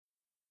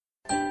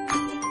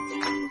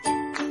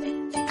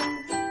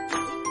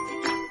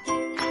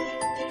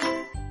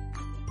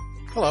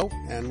Hello,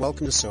 and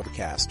welcome to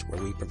SoberCast,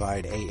 where we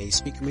provide AA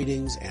speaker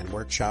meetings and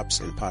workshops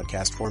in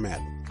podcast format.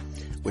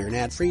 We're an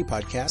ad-free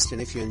podcast, and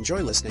if you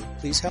enjoy listening,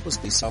 please help us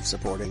be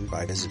self-supporting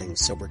by visiting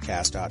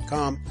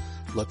Sobercast.com,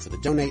 look for the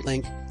donate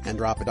link, and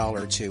drop $1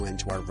 or $2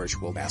 into our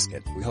virtual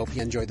basket. We hope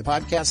you enjoy the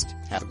podcast.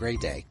 Have a great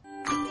day.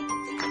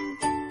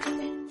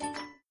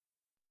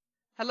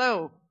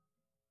 Hello.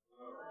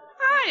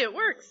 Hi, it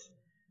works.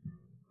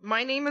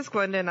 My name is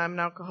Glenda, and I'm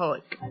an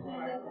alcoholic.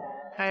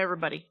 Hi,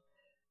 everybody.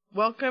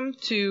 Welcome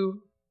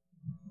to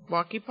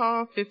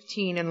WACYPAA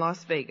 15 in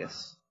Las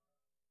Vegas.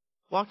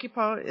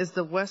 WACYPAA is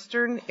the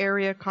Western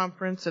Area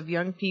Conference of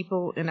Young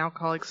People in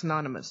Alcoholics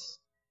Anonymous.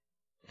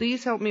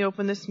 Please help me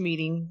open this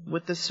meeting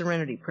with the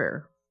Serenity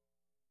Prayer.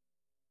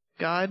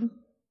 God,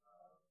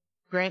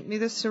 grant me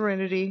the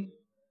serenity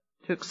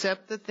to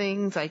accept the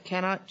things I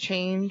cannot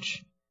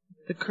change,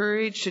 the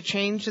courage to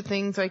change the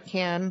things I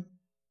can,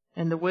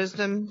 and the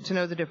wisdom to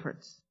know the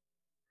difference.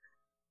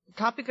 The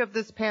topic of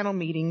this panel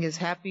meeting is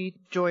Happy,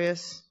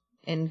 Joyous,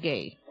 and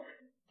Gay.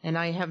 And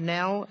I have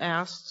now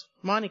asked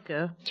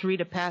Monica to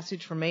read a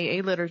passage from AA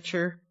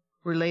literature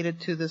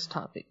related to this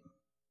topic.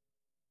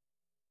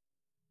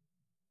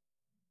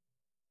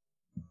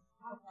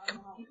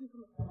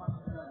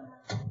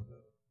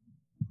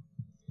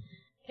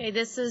 Okay,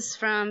 this is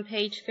from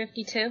page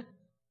 52.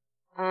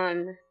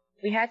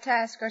 We had to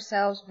ask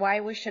ourselves why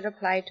we should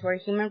apply to our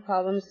human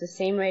problems the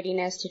same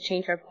readiness to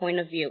change our point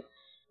of view.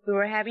 We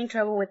were having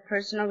trouble with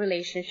personal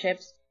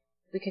relationships.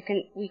 We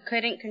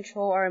couldn't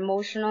control our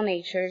emotional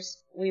natures.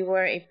 We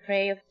were a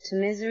prey to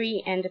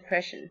misery and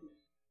depression.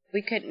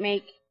 We couldn't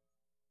make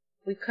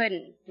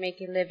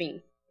a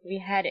living. We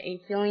had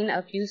a feeling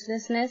of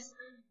uselessness.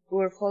 We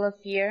were full of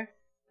fear.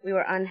 We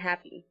were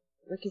unhappy.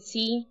 We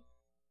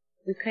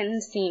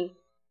couldn't seem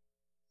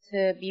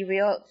to be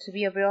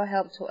a real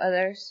help to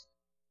others,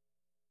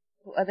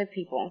 to other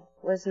people.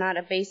 Was not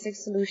a basic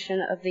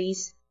solution of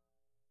these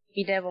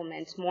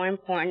bedevilments more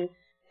important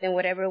than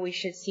whatever we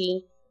should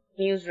see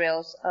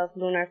newsreels of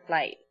lunar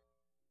flight?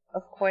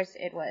 Of course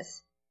it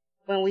was.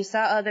 When we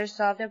saw others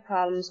solve their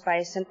problems by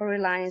a simple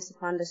reliance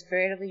upon the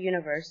spirit of the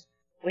universe,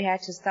 we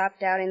had to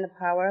stop doubting the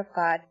power of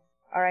God.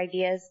 Our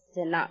ideas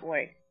did not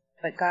work,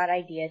 but God's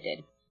idea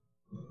did.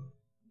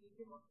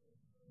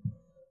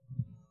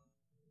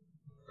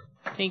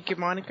 Thank you,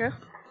 Monica.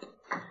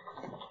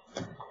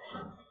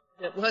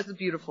 It was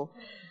beautiful.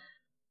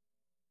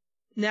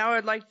 Now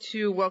I'd like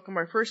to welcome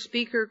our first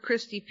speaker,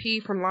 Christy P.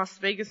 from Las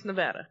Vegas,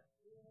 Nevada.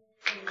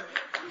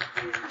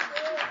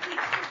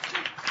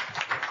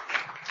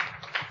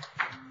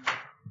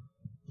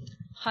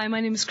 Hi, my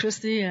name is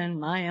Christy,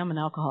 and I am an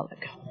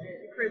alcoholic.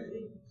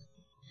 Christy.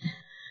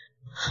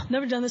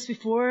 Never done this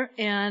before,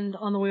 and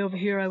on the way over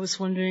here, I was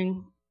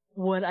wondering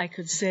what I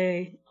could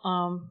say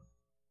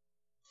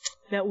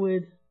that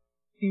would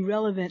be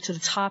relevant to the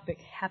topic,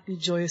 Happy,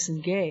 Joyous,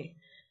 and Gay.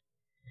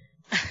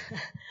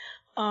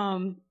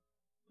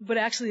 But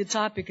actually the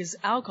topic is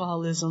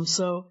alcoholism,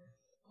 so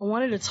I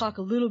wanted to talk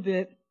a little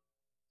bit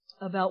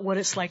about what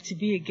it's like to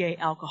be a gay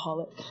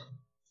alcoholic.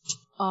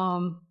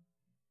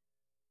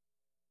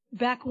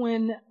 Back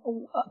when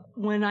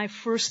I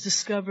first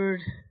discovered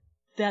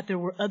that there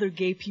were other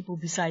gay people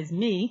besides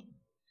me,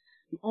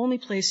 the only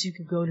place you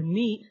could go to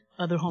meet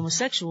other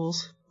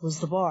homosexuals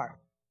was the bar.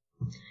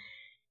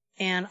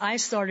 And I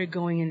started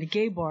going into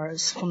gay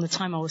bars from the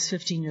time I was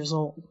 15 years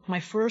old.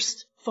 My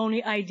first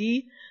phony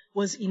ID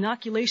was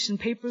inoculation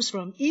papers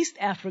from East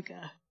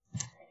Africa.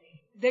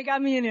 They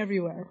got me in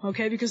everywhere,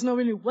 okay, because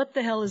nobody knew what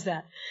the hell is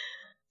that.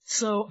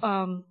 So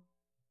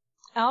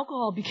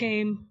alcohol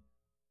became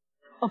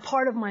a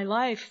part of my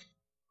life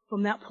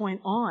from that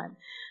point on.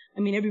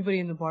 I mean, everybody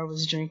in the bar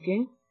was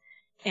drinking,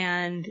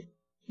 and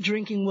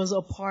drinking was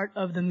a part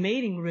of the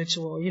mating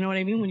ritual. You know what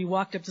I mean? When you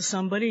walked up to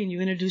somebody and you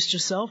introduced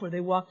yourself, or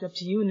they walked up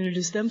to you and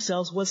introduced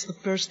themselves, what's the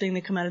first thing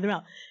that come out of their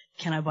mouth?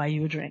 Can I buy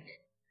you a drink?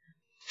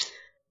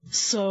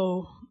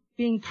 So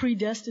being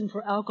predestined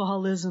for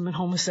alcoholism and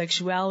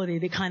homosexuality,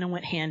 they kind of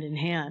went hand in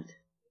hand.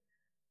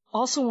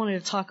 Also wanted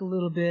to talk a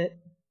little bit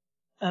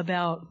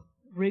about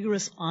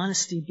rigorous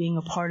honesty being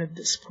a part of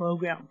this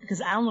program,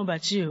 because I don't know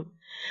about you,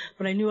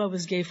 but I knew I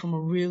was gay from a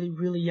really,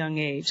 really young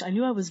age. I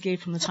knew I was gay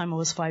from the time I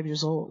was 5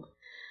 years old,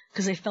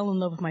 because I fell in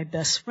love with my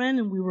best friend,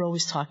 and we were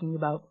always talking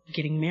about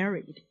getting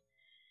married.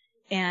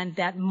 And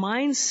that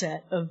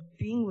mindset of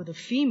being with a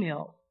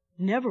female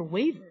never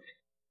wavered.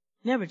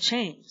 Never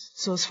changed.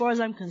 So as far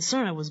as I'm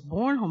concerned, I was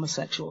born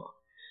homosexual.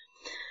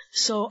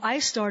 So I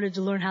started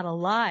to learn how to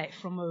lie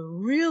from a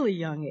really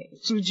young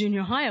age. Through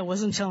junior high, I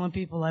wasn't telling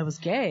people I was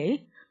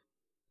gay.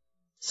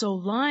 So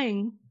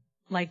lying,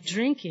 like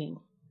drinking,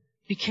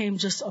 became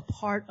just a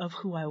part of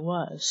who I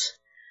was.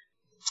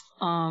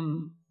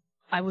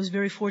 I was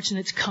very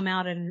fortunate to come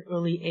out at an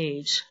early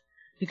age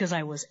because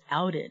I was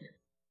outed.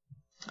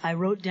 I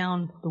wrote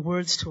down the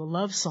words to a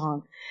love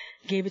song,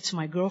 gave it to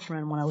my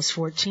girlfriend when I was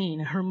 14,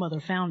 and her mother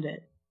found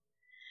it.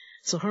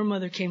 So her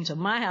mother came to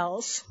my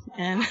house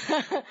and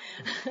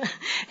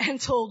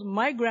and told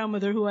my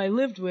grandmother, who I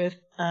lived with,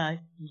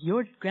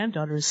 your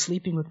granddaughter is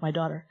sleeping with my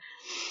daughter.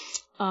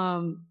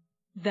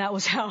 that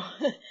was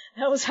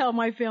how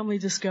my family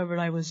discovered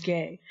I was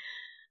gay.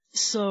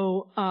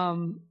 So,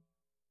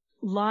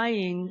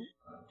 lying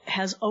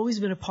has always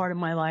been a part of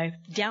my life.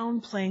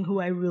 Downplaying who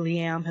I really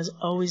am has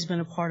always been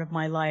a part of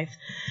my life.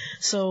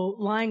 So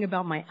lying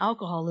about my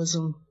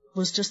alcoholism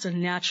was just a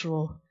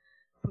natural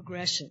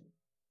progression.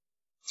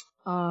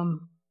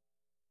 I'm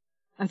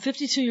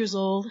 52 years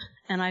old,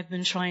 and I've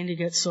been trying to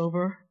get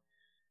sober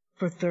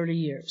for 30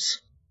 years.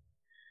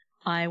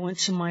 I went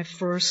to my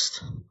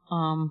first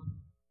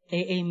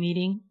AA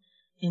meeting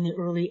in the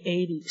early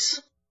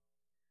 80s,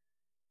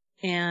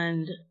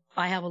 and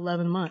I have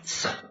 11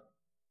 months.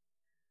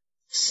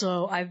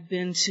 So I've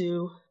been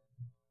to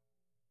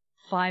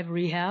 5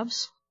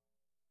 rehabs,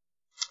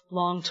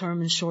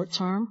 long-term and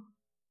short-term.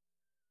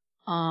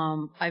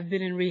 I've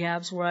been in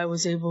rehabs where I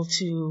was able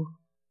to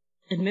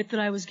admit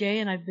that I was gay,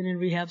 and I've been in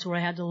rehabs where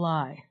I had to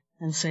lie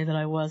and say that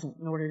I wasn't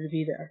in order to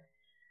be there.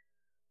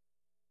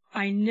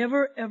 I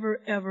never, ever,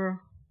 ever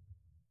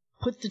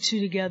put the two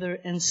together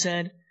and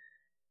said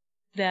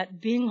that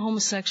being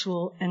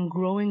homosexual and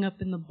growing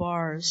up in the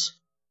bars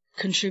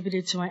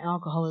contributed to my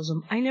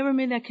alcoholism. I never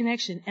made that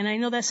connection, and I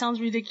know that sounds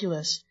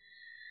ridiculous,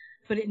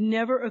 but it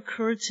never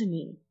occurred to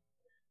me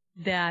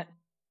that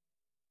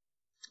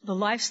the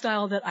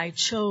lifestyle that I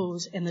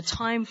chose and the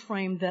time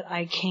frame that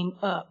I came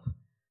up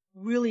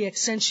really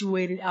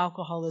accentuated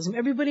alcoholism.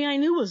 Everybody I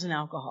knew was an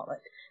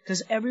alcoholic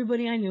because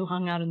everybody I knew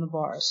hung out in the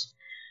bars.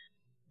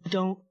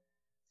 Don't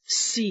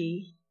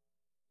see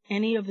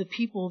any of the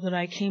people that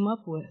I came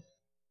up with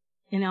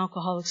in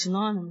Alcoholics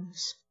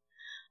Anonymous.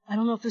 I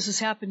don't know if this has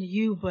happened to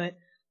you, but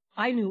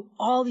I knew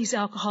all these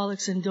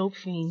alcoholics and dope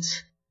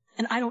fiends,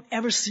 and I don't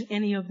ever see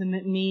any of them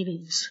at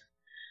meetings.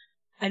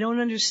 I don't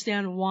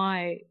understand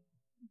why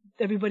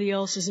everybody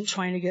else isn't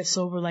trying to get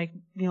sober like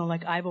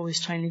I've always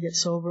trying to get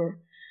sober.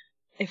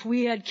 If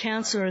we had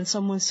cancer and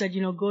someone said,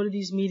 go to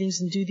these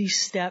meetings and do these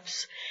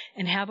steps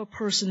and have a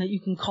person that you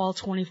can call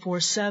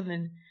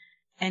 24/7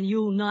 and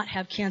you'll not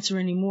have cancer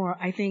anymore,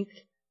 I think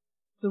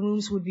the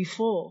rooms would be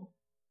full.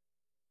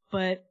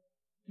 But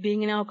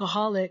being an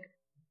alcoholic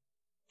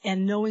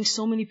and knowing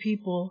so many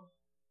people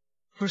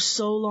for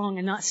so long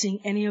and not seeing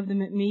any of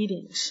them at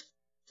meetings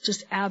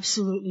just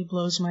absolutely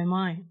blows my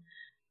mind.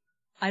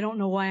 I don't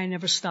know why I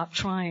never stopped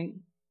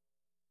trying,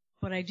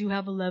 but I do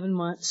have 11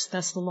 months.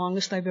 That's the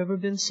longest I've ever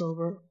been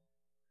sober.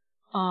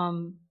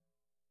 And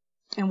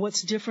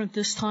what's different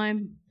this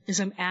time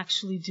is I'm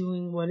actually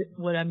doing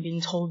what I'm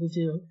being told to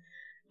do.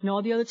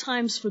 All the other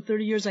times for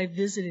 30 years I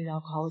visited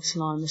Alcoholics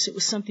Anonymous. It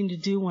was something to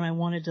do when I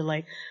wanted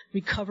to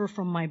recover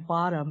from my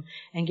bottom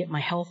and get my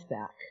health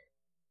back.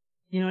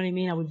 You know what I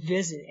mean? I would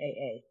visit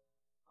AA.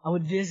 I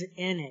would visit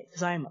NA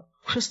because I am a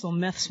crystal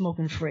meth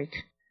smoking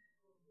freak.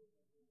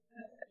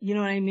 You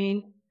know what I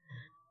mean?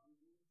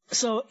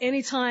 So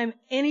anytime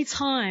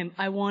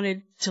I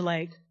wanted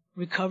to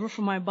recover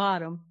from my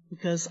bottom,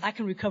 because I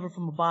can recover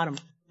from a bottom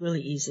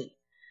really easy.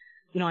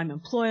 I'm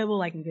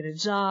employable, I can get a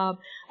job,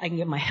 I can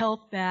get my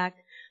health back,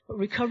 but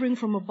recovering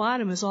from a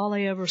bottom is all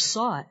I ever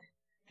sought.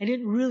 I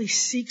didn't really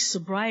seek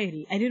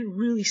sobriety. I didn't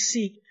really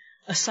seek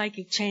a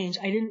psychic change.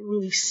 I didn't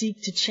really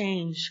seek to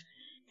change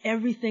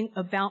everything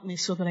about me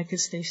so that I could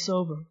stay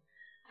sober.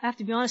 I have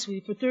to be honest with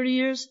you, for 30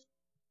 years,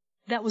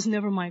 that was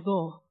never my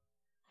goal.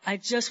 I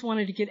just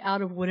wanted to get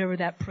out of whatever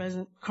that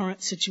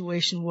current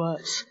situation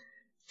was.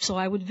 So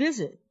I would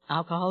visit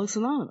Alcoholics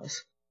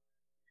Anonymous.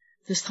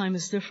 This time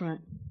is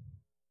different.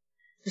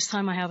 This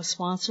time I have a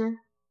sponsor.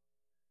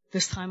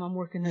 This time I'm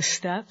working the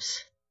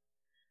steps.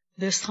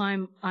 This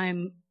time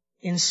I'm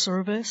in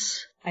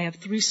service. I have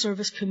 3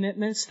 service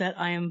commitments that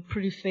I am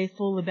pretty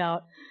faithful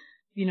about,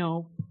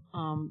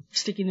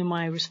 sticking to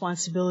my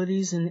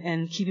responsibilities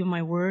and keeping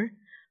my word.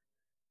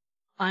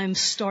 I'm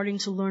starting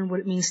to learn what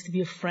it means to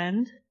be a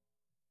friend.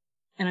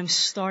 And I'm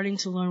starting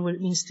to learn what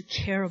it means to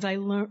care. I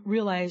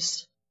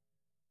realized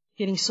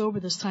getting sober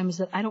this time is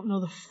that I don't know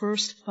the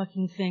first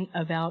fucking thing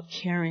about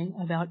caring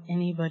about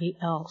anybody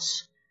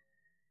else.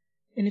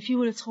 And if you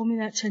would have told me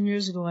that 10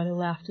 years ago, I'd have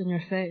laughed in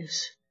your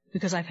face.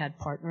 Because I've had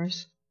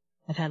partners.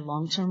 I've had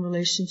long-term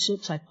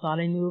relationships. I thought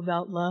I knew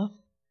about love.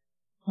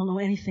 I don't know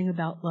anything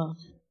about love.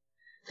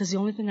 Because the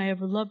only thing I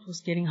ever loved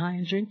was getting high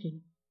and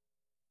drinking.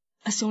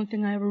 That's the only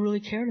thing I ever really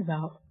cared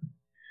about.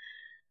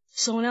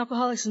 So in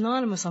Alcoholics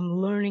Anonymous,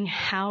 I'm learning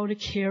how to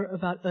care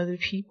about other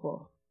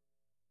people.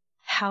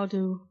 How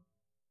to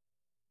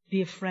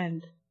be a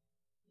friend.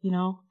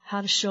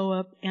 How to show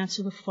up,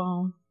 answer the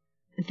phone,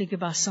 and think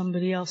about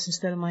somebody else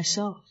instead of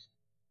myself.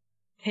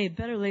 Hey,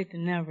 better late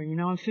than never.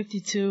 I'm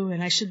 52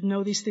 and I should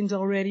know these things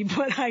already,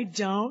 but I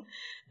don't.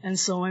 And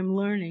so I'm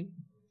learning.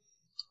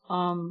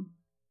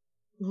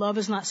 Love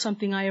is not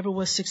something I ever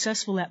was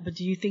successful at, but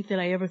do you think that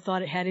I ever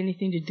thought it had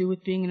anything to do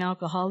with being an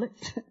alcoholic?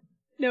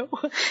 No.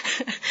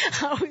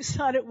 I always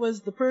thought it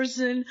was the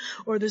person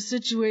or the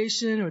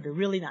situation or the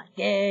really not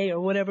gay or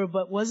whatever,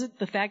 but was it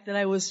the fact that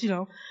I was,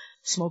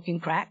 smoking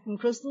crack and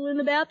crystal in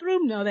the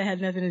bathroom? No, that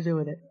had nothing to do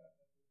with it.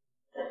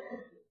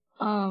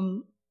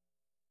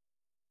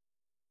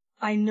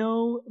 I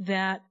know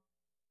that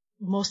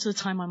most of the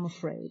time I'm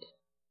afraid.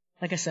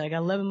 Like I said, I got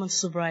 11 months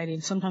sobriety,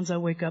 and sometimes I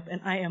wake up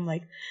and I am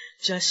like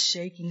just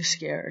shaking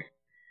scared.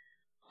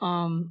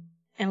 And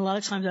a lot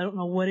of times I don't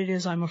know what it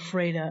is I'm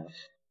afraid of.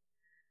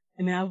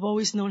 I mean, I've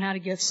always known how to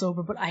get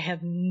sober, but I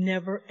have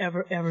never,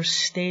 ever, ever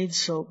stayed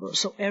sober.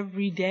 So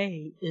every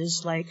day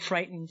is like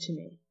frightening to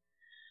me.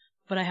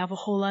 But I have a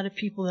whole lot of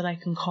people that I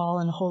can call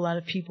and a whole lot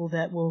of people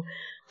that will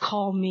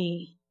call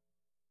me.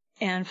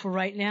 And for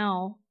right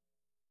now,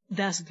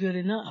 that's good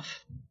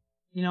enough.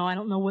 You know, I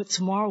don't know what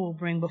tomorrow will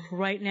bring, but for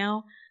right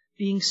now,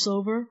 being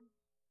sober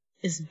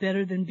is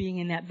better than being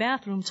in that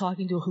bathroom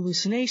talking to a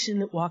hallucination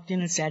that walked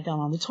in and sat down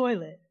on the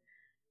toilet.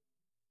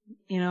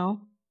 You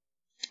know,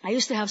 I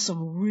used to have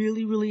some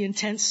really, really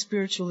intense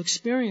spiritual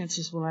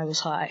experiences when I was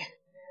high.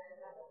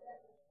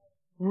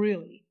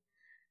 Really.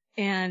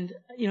 And,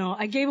 you know,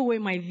 I gave away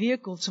my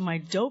vehicle to my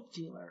dope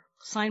dealer,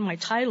 signed my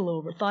title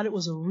over, thought it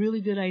was a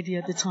really good idea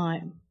at the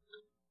time.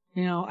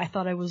 You know, I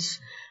thought I was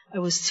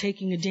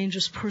taking a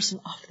dangerous person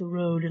off the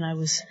road, and I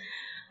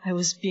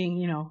was being,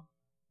 you know,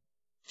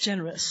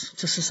 generous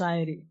to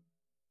society.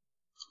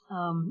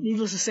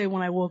 Needless to say,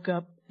 when I woke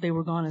up, they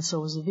were gone, and so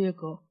was the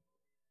vehicle.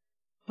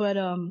 But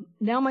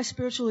now my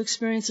spiritual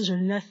experiences are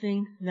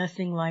nothing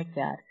like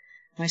that.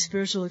 My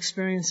spiritual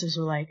experiences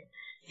are like,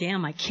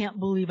 damn, I can't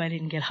believe I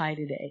didn't get high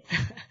today.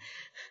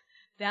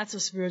 That's a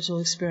spiritual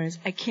experience.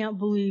 I can't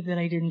believe that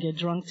I didn't get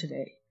drunk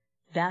today.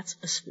 That's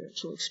a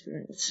spiritual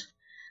experience.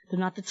 They're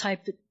not the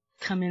type that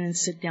come in and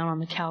sit down on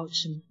the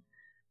couch and,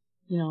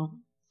 you know,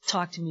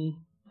 talk to me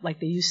like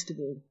they used to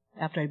be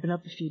after I'd been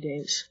up a few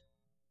days.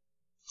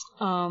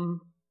 Do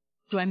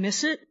I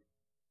miss it?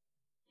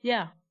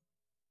 Yeah,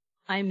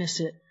 I miss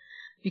it,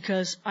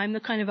 because I'm the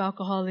kind of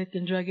alcoholic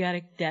and drug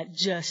addict that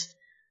just,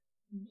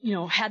 you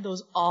know, had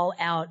those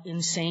all-out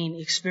insane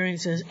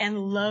experiences and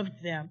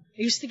loved them.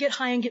 I used to get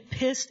high and get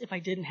pissed if I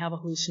didn't have a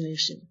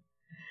hallucination.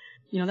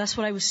 You know, that's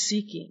what I was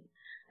seeking.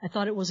 I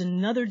thought it was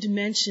another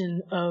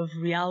dimension of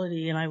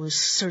reality, and I was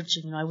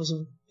searching, and I was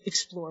an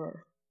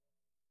explorer.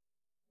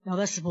 Now,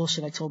 that's the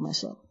bullshit I told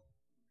myself.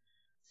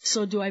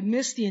 So do I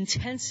miss the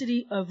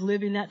intensity of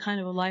living that kind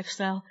of a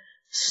lifestyle?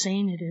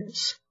 Sane it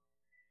is.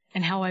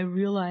 And how I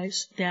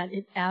realize that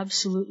it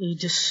absolutely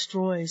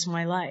destroys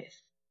my life.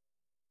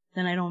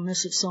 Then I don't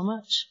miss it so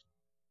much.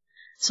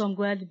 So I'm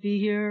glad to be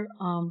here.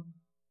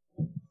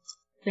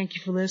 Thank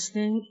you for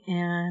listening.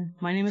 And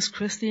my name is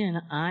Christy,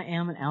 and I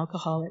am an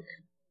alcoholic.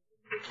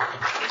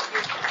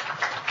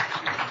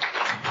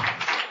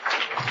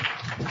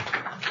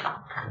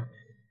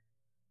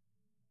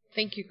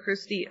 Thank you,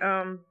 Christy.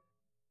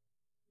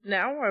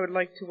 Now I would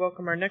like to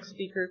welcome our next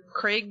speaker,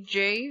 Craig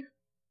J.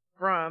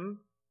 from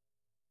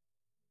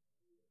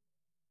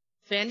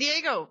San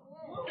Diego.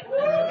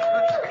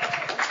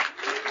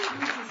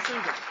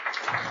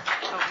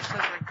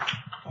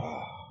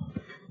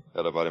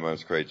 Hello, everybody. My name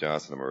is Craig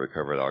Johnson. I'm a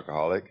recovered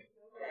alcoholic.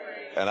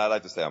 And I'd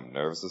like to say I'm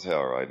nervous as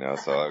hell right now,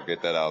 so I'll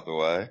get that out the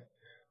way.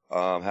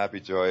 Happy,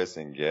 joyous,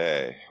 and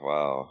gay.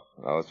 Wow.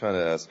 I was trying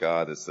to ask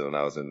God this when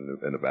I was in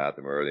the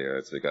bathroom earlier.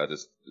 It's like, God,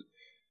 just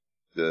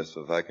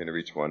if I can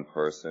reach one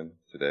person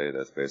today,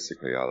 that's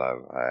basically all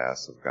I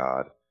ask of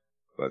God.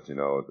 But, you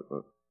know,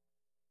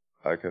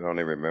 I can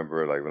only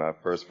remember, like, when I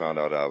first found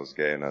out I was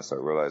gay and I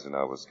started realizing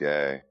I was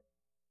gay,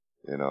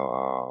 you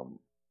know,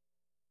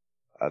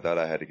 I thought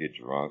I had to get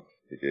drunk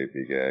to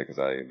be gay, because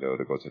I, you know,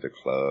 to go to the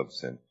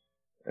clubs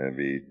and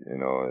be, you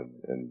know,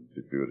 and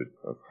do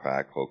the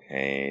crack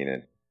cocaine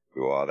and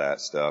do all that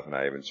stuff. And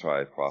I even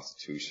tried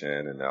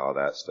prostitution and all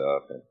that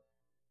stuff.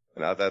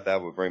 And I thought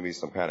that would bring me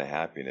some kind of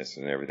happiness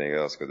and everything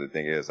else. Because the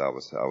thing is, I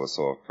was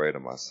so afraid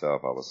of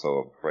myself. I was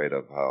so afraid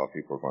of how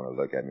people were going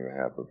to look at me and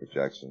have a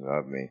projection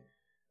of me.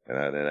 And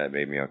that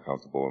made me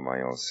uncomfortable in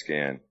my own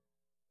skin.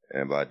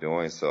 And by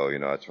doing so, you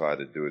know, I tried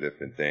to do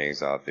different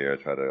things out there. I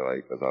tried to,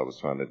 like, because I was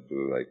trying to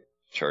do, like,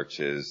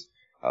 churches.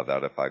 I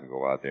thought if I could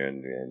go out there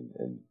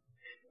and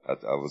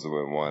I was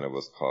in one, it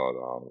was called,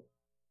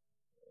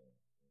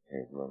 I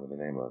can't remember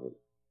the name of it,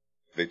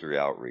 Victory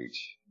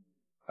Outreach.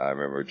 I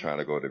remember trying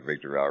to go to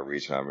Victory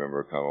Outreach, and I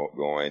remember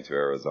going to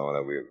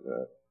Arizona. We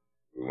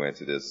went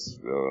to this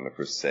on a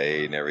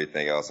crusade and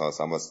everything else. So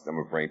I'm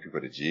gonna bring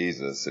people to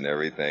Jesus and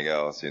everything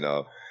else, you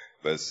know,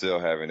 but still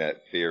having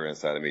that fear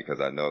inside of me,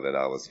 because I know that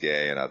I was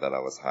gay and I thought I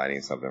was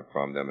hiding something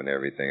from them and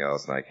everything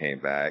else. And I came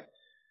back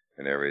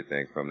and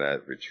everything from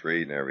that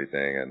retreat and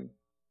everything,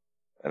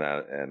 and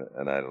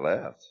I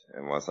left.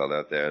 And once I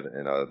left there,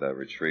 you know, that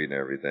retreat and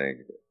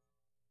everything,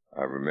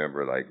 I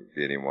remember, like,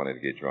 getting wanting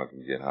to get drunk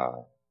and get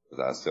high,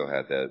 because I still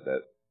had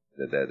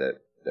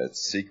that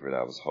secret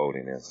I was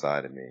holding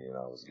inside of me. You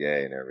know, I was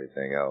gay and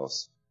everything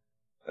else.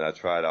 And I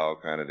tried all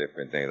kind of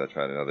different things. I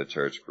tried another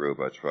church group.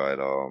 I tried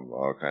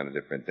all kind of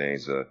different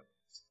things to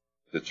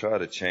try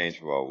to change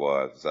who I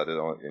was, because I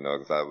didn't, you know,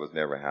 because I was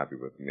never happy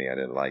with me. I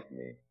didn't like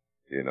me.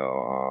 You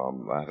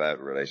know, I've had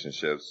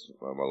relationships.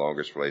 My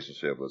longest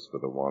relationship was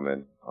with a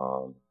woman.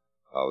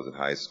 I was in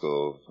high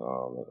school.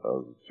 I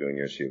was a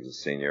junior. She was a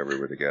senior. We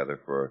were together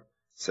for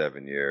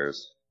 7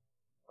 years.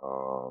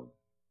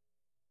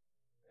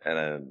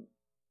 And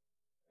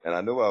And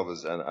I knew I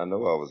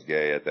was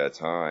gay at that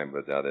time,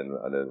 but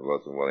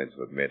wasn't willing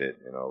to admit it.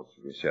 You know,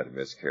 she had a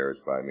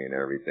miscarriage by me and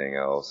everything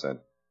else. And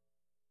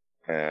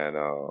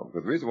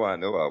the reason why I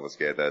knew I was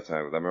gay at that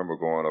time was I remember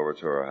going over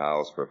to her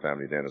house for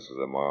family dinner because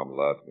her mom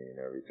loved me and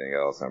everything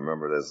else. I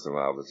remember this when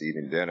I was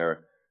eating dinner.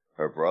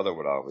 Her brother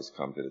would always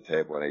come to the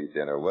table and eat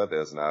dinner with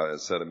us, and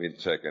instead of me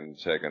checking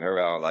her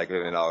out, like,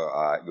 you know,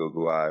 I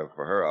go eye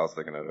for her, I was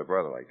looking at her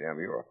brother like, damn,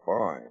 you are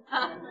fine.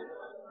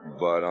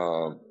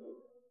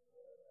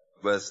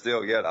 But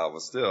still, yet I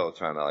was still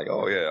trying to like,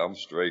 oh yeah, I'm a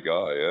straight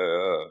guy,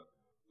 yeah.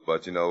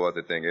 But you know what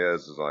the thing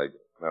is like,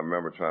 I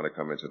remember trying to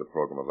come into the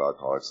program of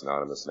Alcoholics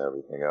Anonymous and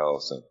everything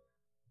else, and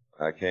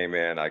I came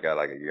in, I got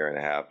like a year and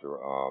a half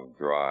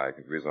dry.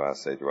 Cause the reason why I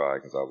say dry,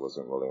 because I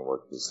wasn't willing to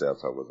work the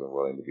steps. I wasn't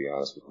willing to be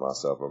honest with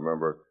myself. I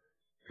remember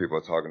people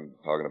talking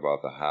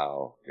about the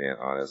how, being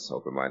honest,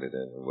 open-minded,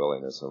 and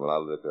willingness. And when I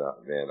look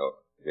at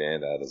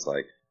being that, it's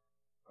like,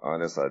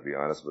 honest, I'd be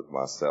honest with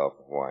myself,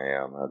 who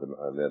I am. I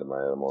admit my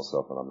innermost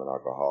self, and I'm an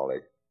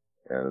alcoholic.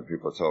 And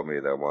people told me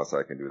that once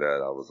I can do that,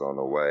 I was on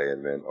the way,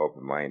 and then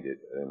open-minded.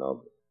 You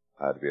know,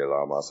 I had to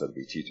allow myself to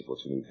be teachable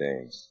to new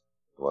things.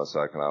 Once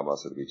I can allow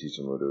myself to be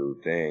teachable to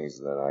new things,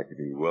 then I can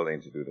be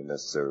willing to do the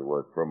necessary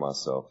work for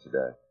myself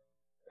today.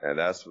 And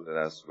that's what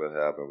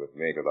happened with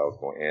me, because I was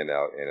going in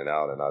and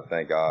out. And I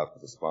thank God for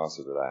the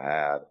sponsor that I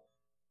had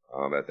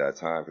at that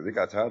time, because he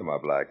got tired of my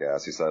black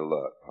ass. He said,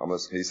 look,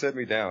 he set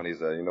me down. He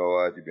said, you know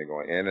what? You've been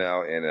going in and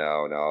out,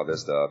 and all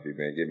this stuff. You've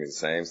been giving me the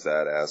same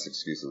sad ass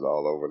excuses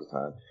all over the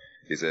time.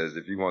 He says,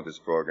 if you want this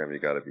program, you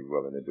got to be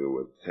willing to do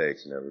what it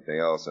takes and everything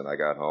else. And I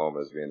got home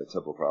as being the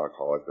typical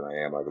alcoholic that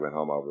I am. I went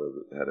home, I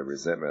had a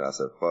resentment. I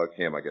said, fuck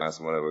him. I got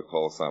someone that would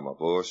co-sign my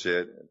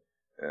bullshit.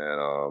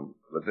 And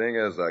the thing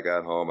is, I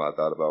got home, I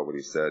thought about what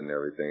he said and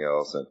everything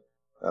else. And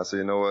I said,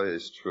 you know what?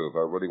 It's true. If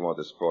I really want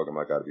this program,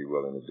 I got to be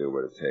willing to do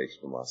what it takes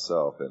for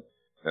myself.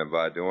 And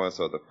by doing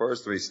so, the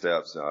first 3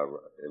 steps,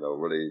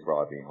 really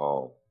brought me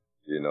home.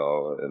 You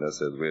know, and it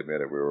says we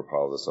admitted we were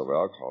powerless over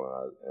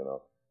alcohol. And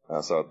I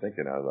started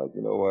thinking, I was like,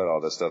 you know what,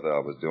 all the stuff that I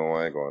was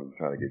doing,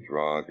 trying to get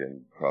drunk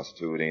and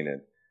prostituting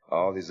and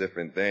all these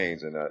different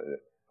things. And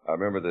I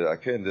remember that I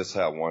couldn't just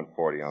have 1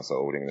 40-ounce of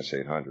Old English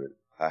 800.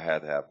 I had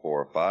to have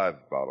 4 or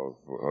 5 bottles,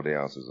 40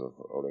 ounces of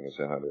Old English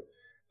 800.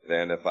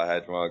 Then if I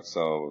drank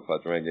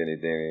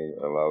anything,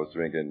 if I was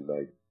drinking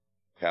like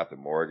Captain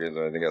Morgan's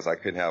or anything else, I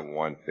couldn't have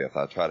 1/5.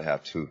 I try to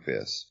have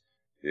 2/5,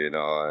 you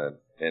know,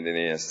 and then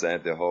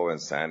the whole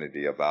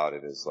insanity about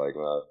it is like,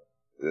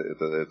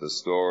 if the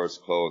stores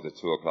closed at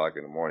 2 o'clock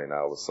in the morning,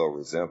 I was so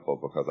resentful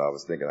because I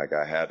was thinking like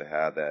I had to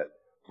have that.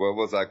 What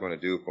was I going to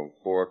do from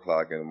 4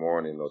 o'clock in the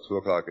morning or 2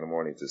 o'clock in the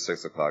morning to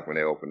 6 o'clock when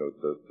they opened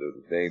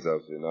the things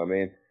up? You know what I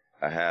mean?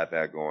 I had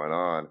that going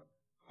on.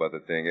 But the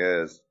thing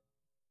is,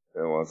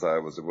 and once I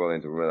was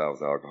willing to realize I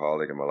was an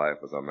alcoholic and my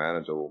life was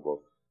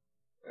unmanageable,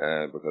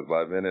 and because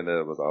by then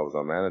I was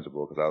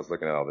unmanageable because I was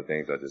looking at all the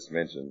things I just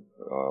mentioned,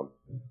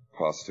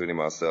 prostituting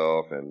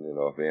myself and, you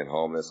know, being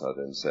homeless. I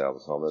didn't say I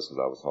was homeless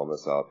because I was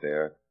homeless out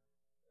there.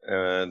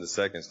 And the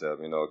second step,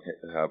 you know,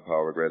 have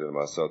power greater than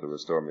myself to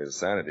restore me to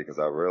sanity, because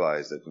I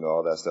realized that, you know,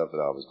 all that stuff that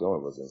I was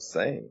doing was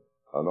insane.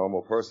 A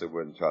normal person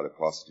wouldn't try to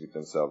prostitute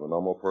themselves. A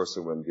normal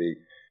person wouldn't be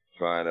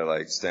trying to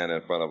like stand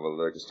in front of a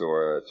liquor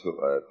store at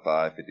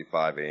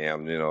 5:55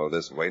 a.m., you know,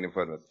 just waiting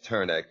for them to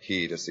turn that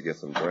key just to get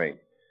some drink,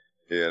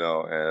 you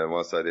know. And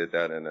once I did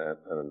that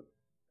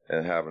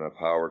and having a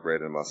power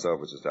greater than myself,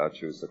 which is that I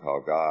choose to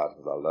call God,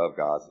 because I love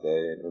God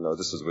today. And, you know,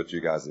 this is what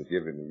you guys have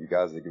given me. You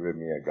guys have given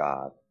me a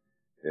God,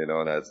 you know,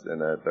 and that's in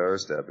that third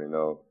step,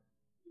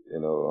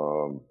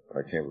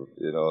 I can't,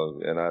 you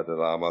know, and I had to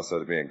allow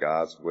myself to be in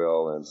God's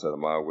will instead of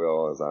my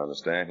will as I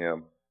understand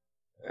Him.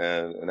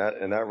 And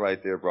that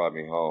right there brought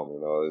me home, you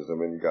know. I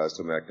mean, you guys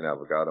told me I can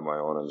have a God of my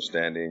own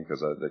understanding, because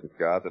the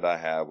God that I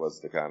had was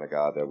the kind of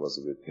God that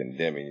wasn't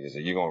condemning. He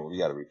said, you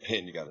got to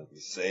repent, you got to be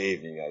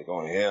saved, you got to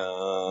go in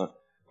here.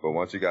 But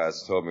once you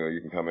guys told me, well,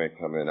 you can come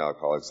in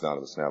Alcoholics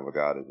Anonymous and have a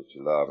God that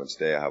you love, and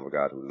stay, I have a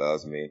God who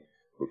loves me,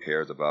 who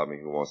cares about me,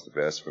 who wants the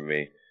best for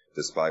me,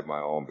 despite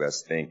my own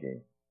best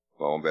thinking.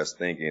 My own best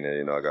thinking, and,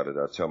 you know, I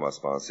tell my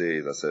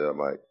sponsees, I said,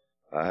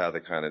 I have the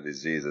kind of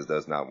disease that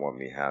does not want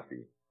me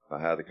happy. I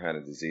have the kind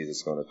of disease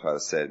that's going to try to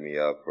set me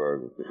up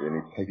for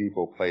any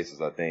people, places,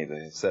 or things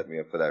that set me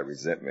up for that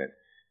resentment.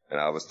 And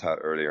I was taught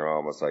earlier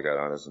on, once I got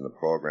honest in the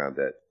program,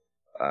 that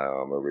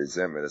a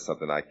resentment is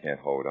something I can't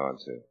hold on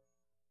to.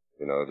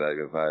 You know,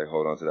 that if I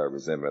hold on to that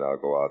resentment, I'll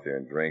go out there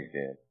and drink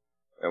again.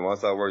 And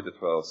once I worked the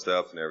 12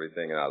 steps and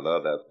everything, and I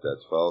love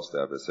that 12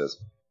 step, it says,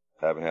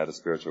 having had a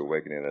spiritual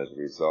awakening as a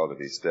result of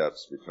these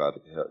steps, we try to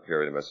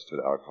carry the message to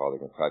the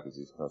alcoholic and practice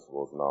these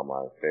principles in all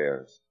my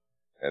affairs.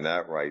 And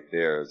that right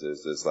there is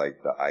just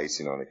like the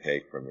icing on the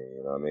cake for me,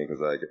 you know what I mean?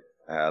 Because like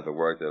I had to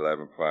work the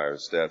 11 prior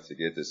steps to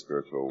get this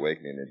spiritual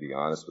awakening and be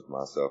honest with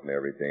myself and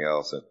everything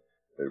else. And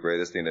the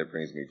greatest thing that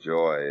brings me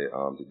joy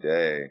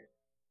today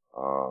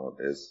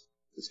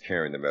is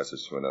carrying the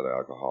message to another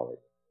alcoholic.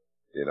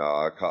 You know,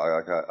 I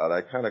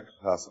kind of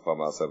classify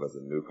myself as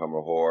a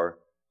newcomer whore.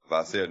 if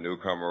I see a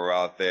newcomer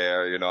out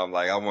there, you know, I'm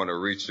like, I want to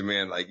reach them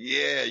in, like,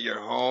 yeah, you're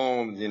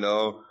home, you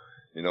know,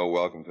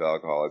 welcome to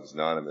Alcoholics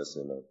Anonymous,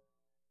 you know.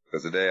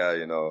 Because today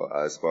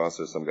I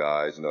sponsor some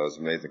guys, you know, it's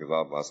amazing because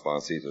all my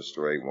sponsees are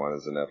straight. One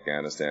is in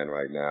Afghanistan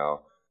right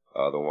now.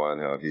 The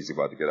one, he's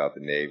about to get out the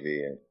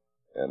Navy,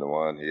 and the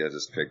one, he had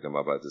just picked him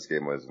up. I just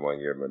gave him his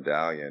 1-year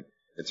medallion.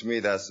 And to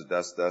me, that's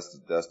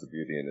the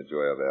beauty and the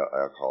joy of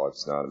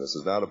Alcoholics Anonymous.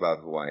 It's not about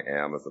who I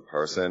am as a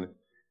person.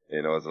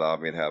 You know, it's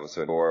allowed me to have a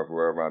certain, or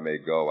wherever I may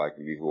go, I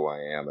can be who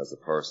I am as a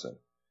person.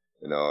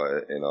 Cause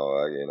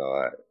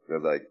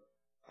like,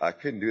 I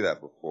couldn't do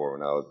that before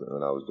when I was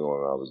doing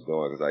what I was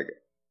doing. Cause like,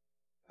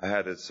 I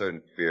had a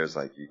certain fears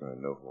like, you're going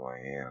to know who I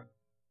am.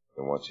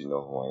 And once you know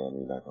who I am,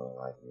 you're not going to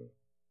like me.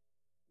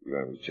 You're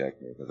going to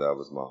reject me. Because that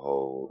was my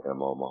whole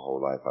MO, my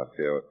whole life. I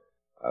felt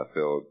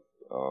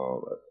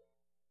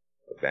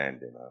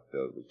abandoned. I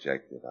felt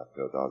rejected. I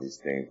felt all these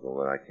things. But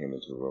when I came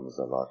into the room as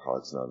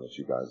Alcoholics Anonymous,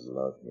 you guys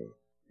loved me.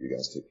 You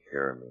guys took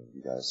care of me.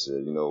 You guys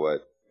said, you know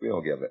what? We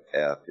don't give an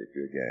F if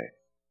you're gay.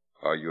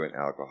 Are you an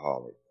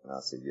alcoholic? And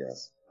I said,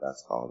 yes.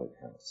 That's all that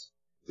counts.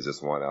 It's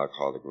just one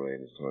alcoholic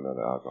related to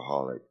another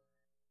alcoholic.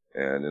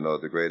 And, you know,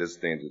 the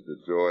greatest things, the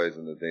joys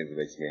and the things that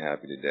makes me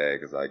happy today,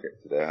 because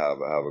today I have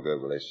a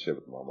good relationship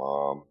with my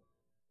mom,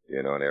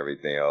 you know, and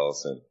everything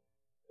else.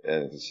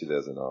 And she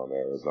lives in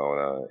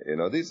Arizona. You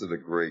know, these are the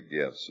great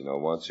gifts. You know,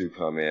 once you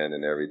come in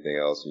and everything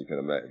else, you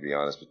can be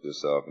honest with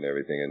yourself and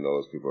everything and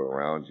those people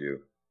around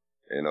you.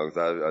 You know,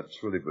 because I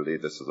truly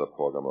believe this is a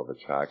program of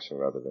attraction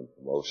rather than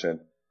promotion.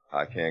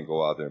 I can't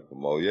go out there and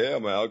promote, yeah,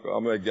 I'm an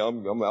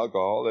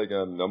alcoholic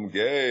and I'm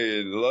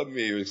gay, love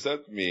me,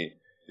 accept me.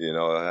 You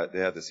know, they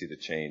have to see the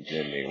change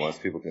in me. Once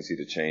people can see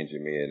the change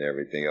in me and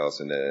everything else,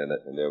 and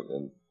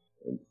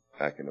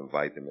I can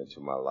invite them into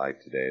my life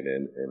today. And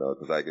then, you know,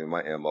 because like in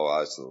my MO,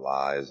 I used to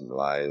lies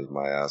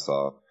my ass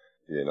off.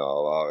 You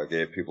know, I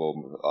gave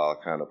people all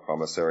kind of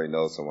promissory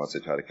notes, and once they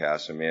try to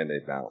cash them in, they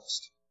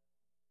bounced.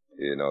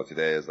 You know,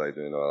 today is like,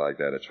 you know, I like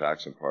that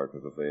attraction part,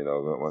 because, you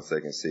know, once they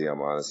can see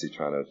I'm honestly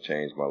trying to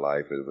change my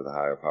life with a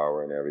higher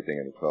power and everything,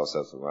 and the 12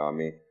 steps around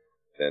me,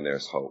 then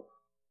there's hope.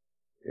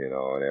 You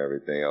know, and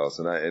everything else.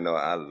 And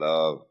I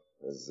love,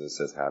 it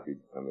says happy,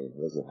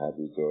 listen,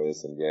 happy,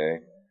 joyous, and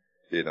gay.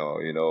 You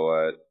know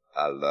what?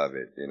 I love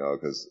it, you know,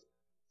 because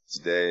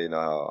today, you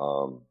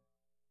know,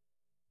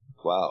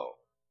 wow.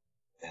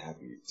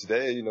 Happy.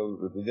 Today, you know,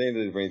 the thing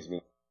that brings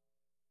me,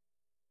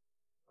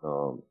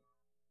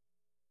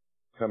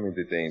 coming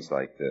to things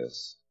like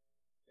this,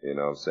 you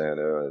know what I'm saying?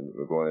 And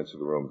we're going into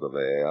the rooms of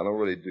AA. I don't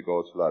really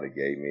go to a lot of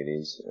gay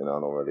meetings, and I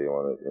don't really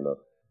want to, you know,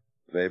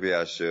 maybe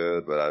I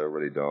should, but I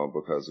really don't,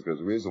 because the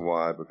reason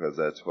why, because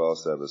that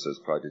 12-step says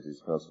practice these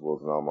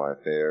principles in all my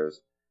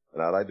affairs.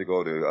 And I like to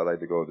go to,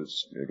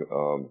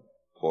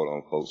 quote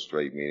unquote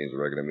straight meetings,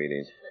 regular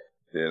meetings,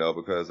 you know,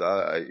 because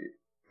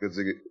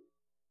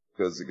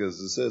because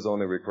it says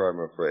only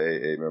requirement for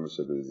AA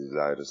membership is the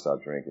desire to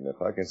stop drinking.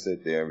 If I can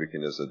sit there and we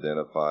can just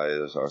identify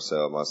as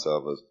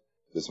myself as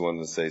just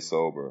wanting to stay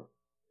sober,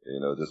 you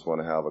know, just want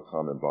to have a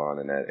common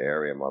bond in that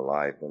area of my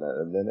life,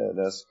 and then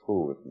that's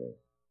cool with me.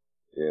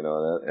 You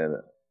know, and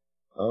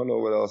I don't know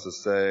what else to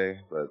say,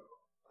 but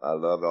I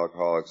love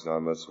Alcoholics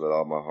Anonymous with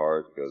all my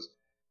heart, because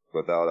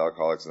without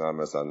Alcoholics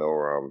Anonymous, I know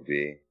where I would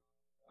be.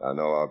 I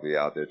know I'll be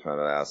out there trying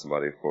to ask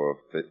somebody for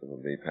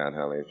me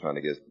panhandling, trying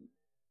to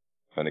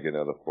get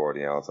another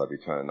 40 ounce. I'll be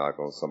trying to knock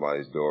on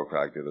somebody's door,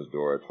 crack dealer's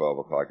door at 12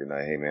 o'clock at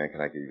night. Hey man, can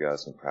I give you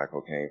guys some crack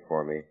cocaine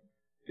for me?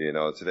 You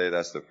know, today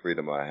that's the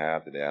freedom I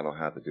have today. I don't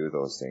have to do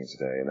those things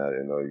today. And I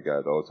know you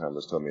guys, the old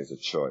timers told me it's a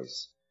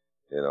choice.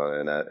 You know,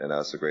 and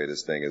that's the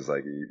greatest thing is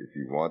like, if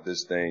you want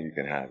this thing, you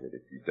can have it.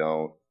 If you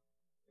don't,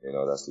 you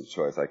know, that's the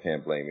choice. I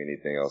can't blame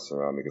anything else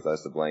around me, because I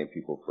used to blame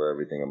people for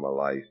everything in my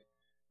life,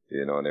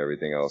 you know, and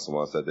everything else. And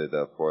once I did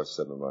that 4th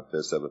step and my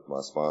 5th step with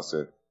my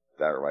sponsor,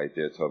 that right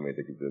there told me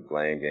the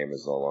blame game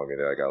is no longer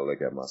there. I got to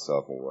look at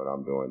myself and what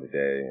I'm doing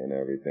today and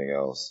everything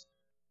else.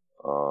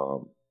 I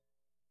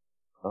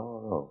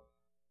don't know.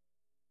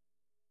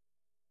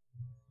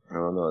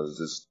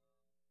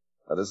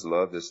 I just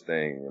love this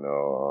thing, you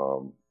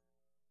know.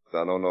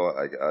 I don't know,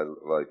 I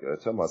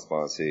tell my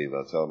sponsees,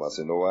 I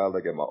said, no, I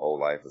look at my old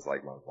life as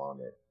like my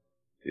vomit.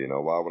 You know,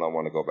 why would I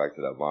want to go back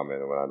to that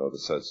vomit when I know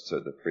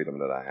the freedom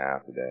that I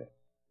have today?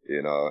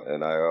 You know,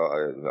 and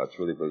I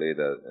truly believe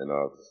that, you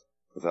know,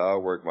 because I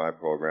work my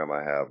program,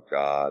 I have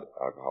God,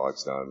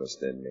 Alcoholics Anonymous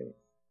in me.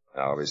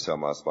 I always tell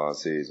my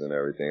sponsees and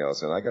everything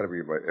else, and I gotta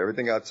be,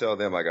 everything I tell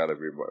them, I gotta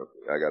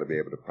be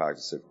able to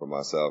practice it for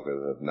myself,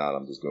 because if not,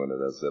 I'm just doing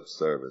it as lip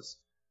service.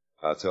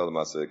 I tell them,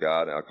 I said,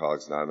 God,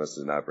 Alcoholics Anonymous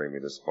did not bring me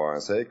this far.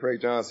 And say, hey,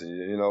 Craig Johnson,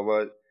 you know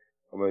what?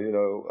 You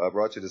know, I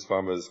brought you this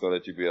far, but it's going to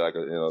let you be like,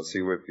 you know, see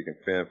if you can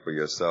fend for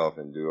yourself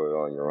and do it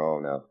on your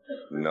own now.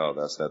 No,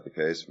 that's not the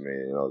case for me.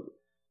 You know,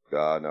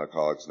 God and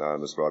Alcoholics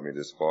Anonymous brought me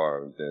this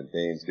far. And then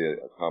things get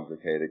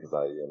complicated because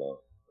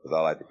I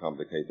like to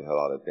complicate the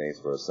hell out of things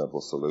for a simple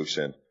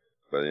solution.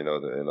 But, you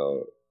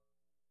know,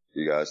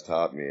 you guys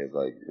taught me is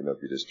like,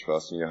 if you just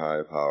trust in your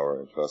higher power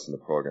and trust in the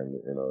program,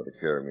 to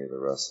carry me the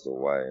rest of the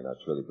way. And I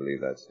truly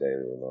believe that today,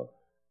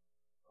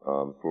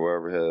 for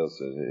whoever else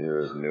here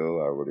is new,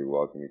 I really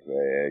welcome you to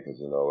AA because,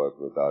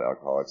 without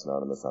Alcoholics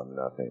Anonymous, I'm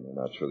nothing. And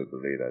I truly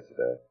believe that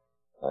today.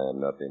 I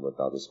am nothing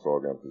without this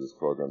program because this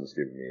program has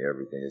given me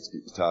everything. It's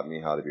taught me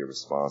how to be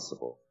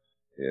responsible.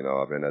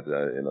 I've been at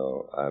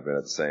I've been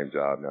at the same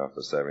job now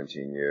for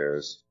 17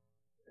 years,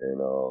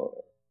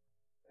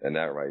 and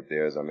that right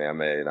there is, I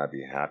may not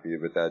be happy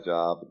with that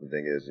job, but the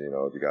thing is,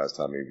 you guys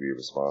taught me to be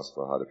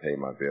responsible, how to pay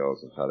my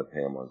bills and how to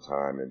pay them on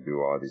time and do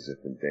all these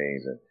different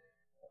things and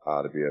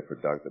how to be a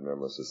productive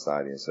member of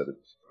society instead of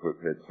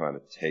trying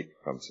to take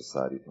from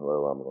society.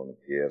 What I'm going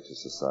to give to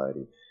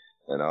society.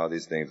 And all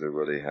these things that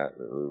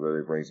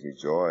really brings me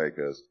joy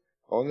because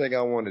the only thing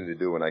I wanted to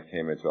do when I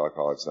came into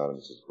Alcoholics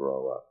Anonymous was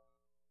grow up.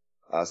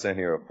 I stand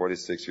here, a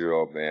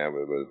 46-year-old man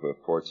with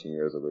 14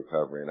 years of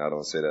recovery, and I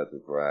don't say that to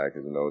brag,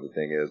 because, the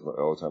thing is, my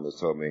old-timers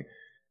told me,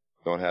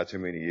 don't have too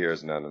many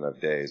years, not enough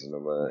days, and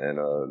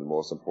the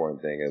most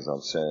important thing is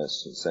I'm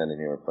standing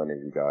here in front of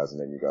you guys, and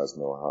then you guys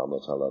know how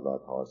much I love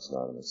Alcoholics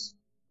Anonymous.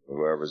 And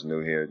whoever's new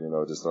here,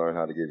 just learn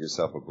how to give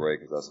yourself a break,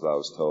 because that's what I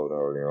was told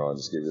earlier on,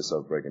 just give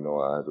yourself a break, and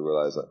I have to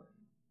realize that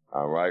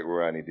I'm right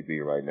where I need to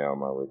be right now in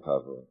my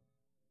recovery.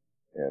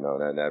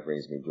 That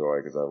brings me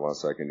joy because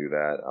once I can do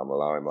that, I'm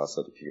allowing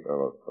myself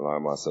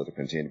to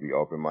continue to be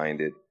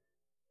open-minded,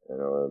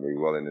 and be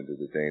willing to do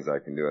the things I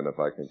can do. And if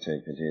I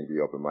continue to be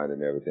open-minded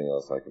and everything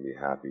else, I can be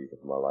happy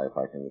with my life.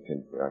 I can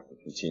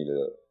continue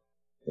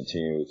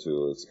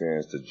to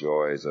experience the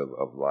joys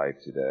of life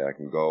today. I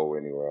can go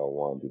anywhere I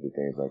want, do the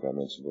things like I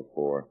mentioned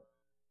before.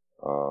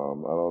 I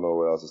don't know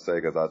what else to say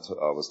because I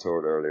was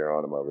told earlier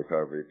on in my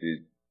recovery,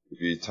 if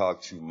you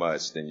talk too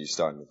much, then you're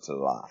starting to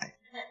lie.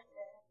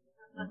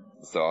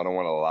 So I don't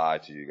want to lie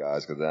to you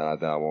guys because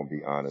then I won't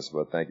be honest.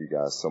 But thank you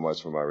guys so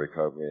much for my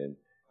recovery and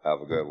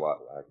have a good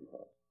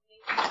WACYPAA.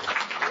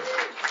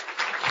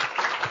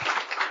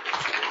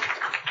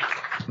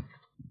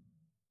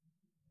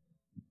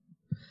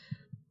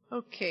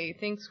 Okay,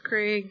 thanks,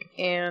 Craig.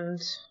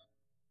 And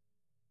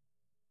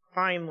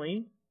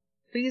finally,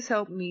 please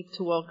help me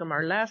to welcome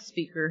our last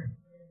speaker,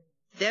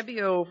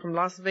 Debbie O. from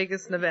Las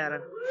Vegas,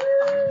 Nevada.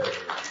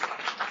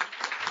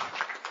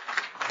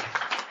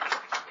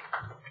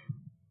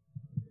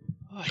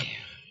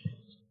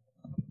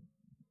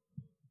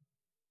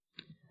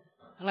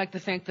 I'd like to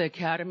thank the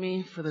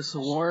Academy for this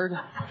award.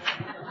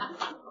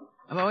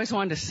 I've always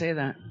wanted to say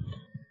that.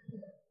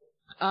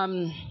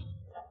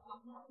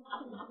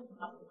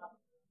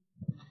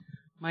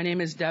 My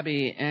name is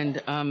Debbie,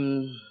 and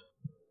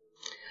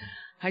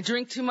I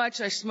drink too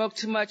much, I smoke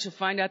too much, I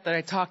find out that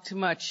I talk too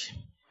much.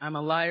 I'm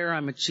a liar,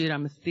 I'm a cheat,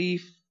 I'm a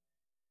thief.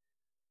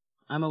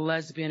 I'm a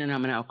lesbian, and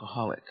I'm an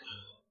alcoholic.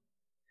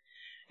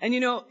 And,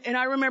 and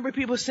I remember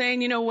people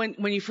saying,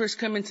 when you first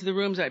come into the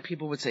rooms,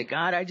 people would say,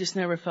 God, I just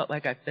never felt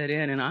like I fit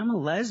in. And I'm a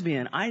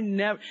lesbian.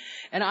 And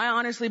I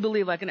honestly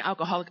believe, like an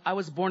alcoholic, I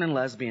was born a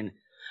lesbian.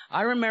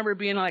 I remember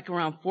being like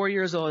around 4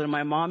 years old, and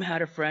my mom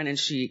had a friend, and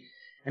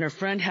her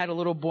friend had a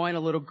little boy and a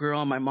little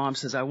girl, and my mom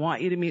says, I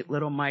want you to meet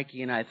little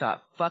Mikey. And I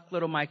thought, fuck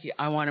little Mikey,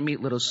 I want to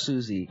meet little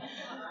Susie.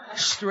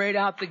 Straight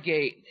out the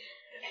gate.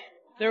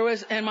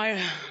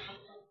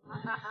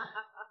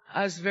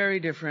 I was very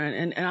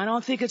different, and I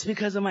don't think it's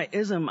because of my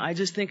ism. I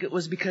just think it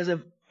was because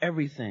of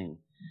everything.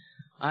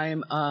 My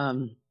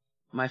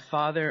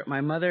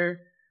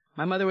mother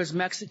was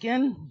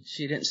Mexican.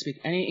 She didn't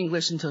speak any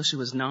English until she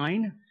was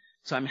 9,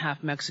 so I'm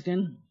half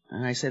Mexican,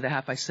 and I say the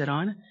half I sit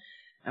on.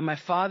 And my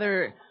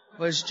father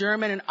was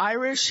German and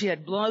Irish. He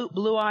had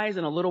blue eyes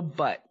and a little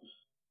butt.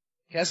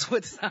 Guess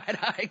what side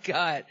I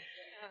got?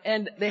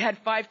 And they had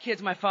 5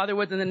 kids. My father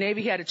was in the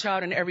Navy. He had a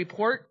child in every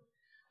port.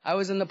 I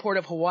was in the port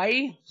of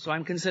Hawaii, so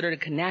I'm considered a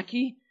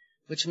Kanaki,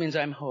 which means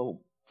I'm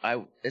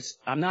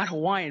not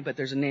Hawaiian, but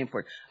there's a name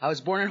for it. I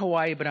was born in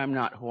Hawaii, but I'm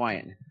not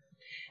Hawaiian.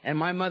 And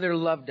my mother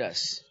loved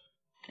us,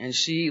 and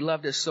she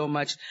loved us so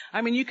much.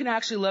 I mean, you can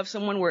actually love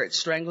someone where it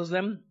strangles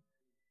them,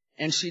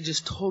 and she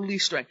just totally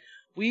strangled.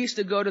 We used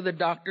to go to the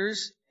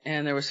doctors,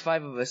 and there was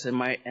 5 of us, and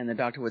the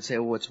doctor would say,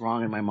 well, what's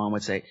wrong? And my mom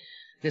would say,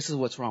 this is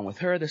what's wrong with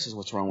her, this is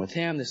what's wrong with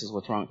him, this is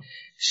what's wrong.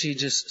 She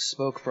just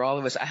spoke for all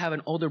of us. I have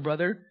an older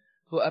brother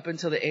who up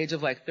until the age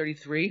of like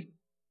 33,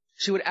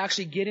 she would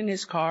actually get in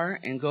his car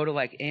and go to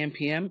like AM,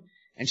 PM,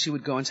 and she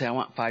would go and say, I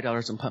want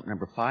 $5 on pump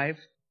number 5.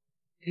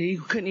 He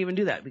couldn't even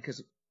do that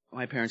because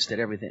my parents did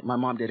everything. My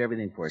mom did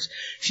everything for us.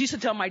 She used to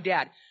tell my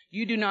dad,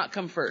 you do not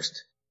come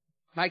first.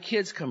 My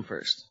kids come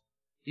first.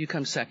 You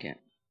come second.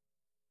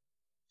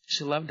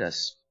 She loved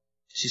us.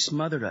 She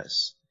smothered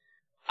us.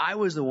 I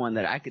was the one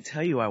that I could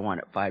tell you I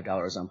wanted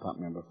 $5 on pump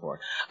number 4.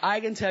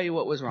 I can tell you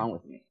what was wrong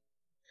with me.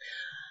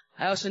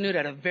 I also knew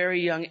at a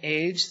very young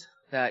age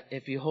that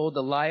if you hold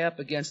the lie up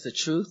against the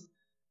truth,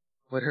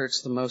 what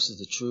hurts the most is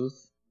the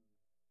truth.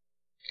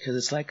 Because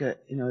it's like a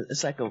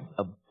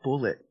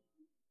bullet.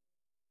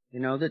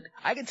 That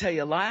I can tell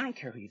you a lie. I don't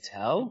care who you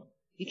tell.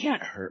 You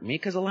can't hurt me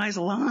because a lie is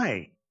a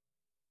lie.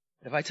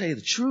 But if I tell you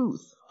the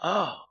truth,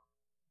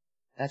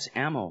 that's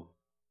ammo.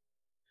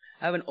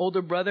 I have an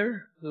older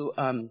brother who,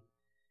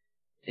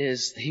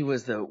 he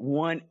was the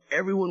one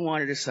everyone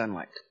wanted his son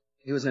like.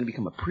 He was going to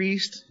become a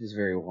priest. He was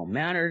very well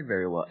mannered,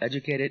 very well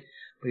educated,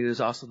 but he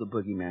was also the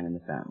boogeyman in the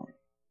family.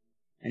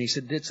 And he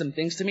did some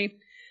things to me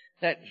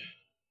that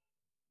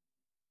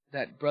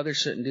brothers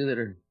shouldn't do, that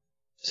are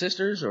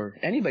sisters or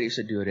anybody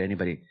should do it to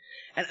anybody.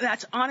 And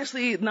that's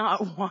honestly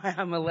not why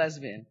I'm a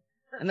lesbian.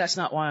 And that's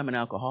not why I'm an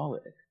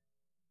alcoholic.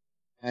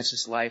 That's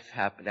just life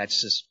happen. That's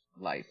just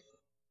life.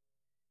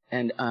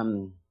 And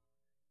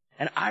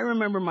I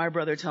remember my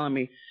brother telling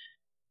me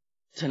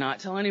to not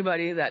tell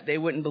anybody, that they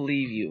wouldn't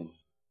believe you.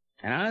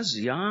 And I was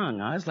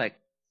young. I was like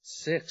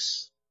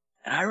 6.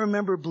 And I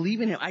remember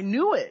believing him. I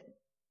knew it.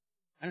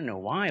 I don't know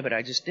why, but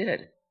I just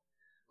did.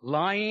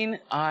 Lying,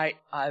 I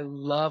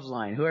love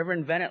lying. Whoever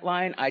invented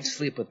lying, I'd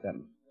sleep with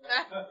them.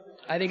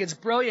 I think it's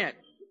brilliant.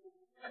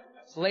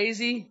 It's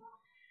lazy.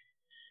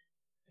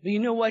 But you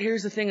know what?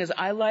 Here's the thing is,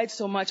 I lied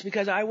so much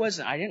because I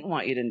didn't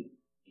want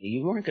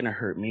you weren't going to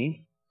hurt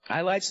me.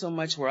 I lied so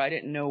much where I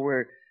didn't know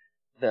where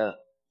the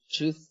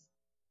truth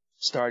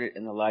started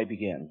and the lie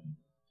began.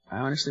 I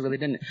honestly really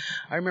didn't.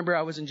 I remember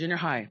I was in junior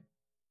high,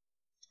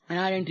 and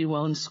I didn't do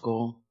well in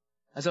school.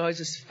 I was always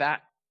this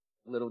fat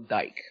little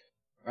dyke,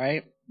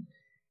 right?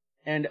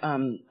 And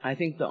I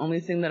think the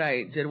only thing that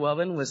I did well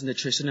in was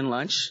nutrition and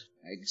lunch.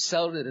 I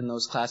excelled it in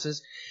those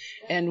classes.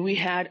 And we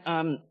had,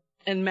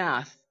 in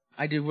math,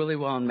 I did really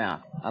well in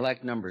math. I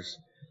like numbers.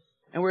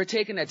 And we were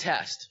taking a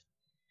test.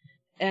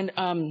 And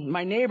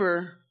my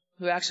neighbor,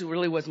 who actually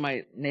really was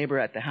my neighbor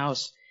at the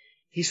house,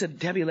 he said,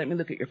 "Debbie, let me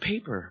look at your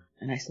paper."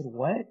 And I said,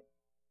 "What?"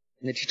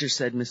 And the teacher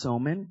said, "Miss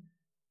Oman,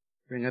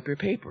 bring up your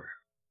paper."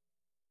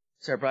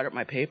 So I brought up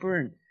my paper,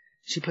 and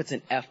she puts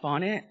an F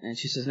on it, and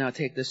she says, "Now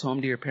take this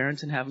home to your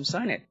parents and have them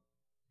sign it."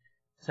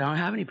 I said, "I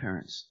don't have any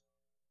parents.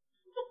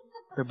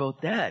 They're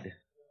both dead."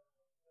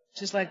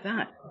 Just like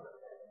that.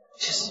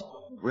 She's,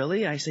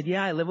 "Really?" I said,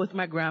 "Yeah, I live with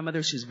my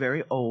grandmother. She's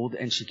very old,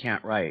 and she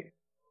can't write."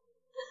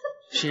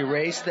 She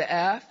erased the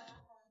F.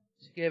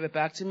 She gave it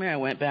back to me. I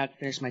went back,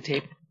 finished my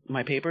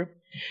paper.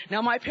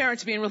 Now, my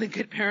parents, being really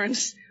good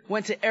parents,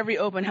 went to every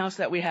open house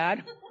that we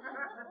had.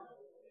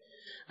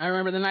 I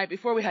remember the night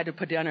before, we had to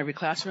put down every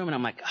classroom, and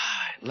I'm like,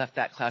 I left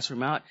that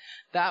classroom out.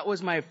 That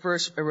was my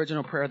first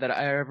original prayer that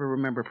I ever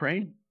remember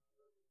praying.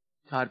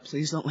 God,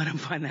 please don't let him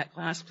find that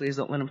class. Please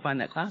don't let him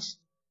find that class.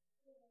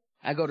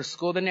 I go to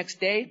school the next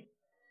day.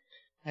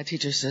 That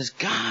teacher says,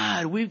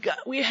 "God,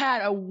 we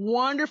had a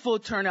wonderful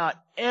turnout.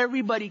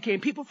 Everybody came.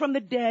 People from the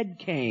dead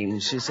came,"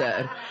 she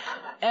said.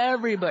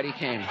 Everybody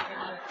came.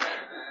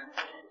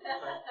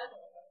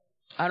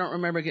 I don't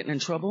remember getting in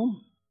trouble.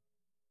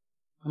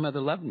 My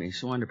mother loved me.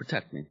 She wanted to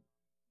protect me.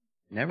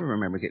 Never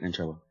remember getting in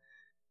trouble.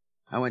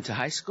 I went to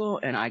high school,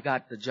 and I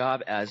got the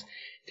job as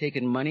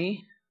taking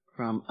money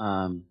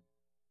from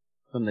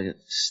the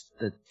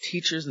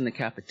teachers in the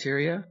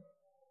cafeteria.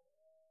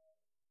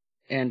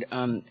 And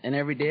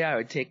every day I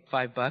would take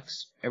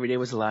 $5. Every day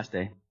was the last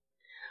day.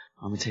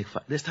 I'm going to take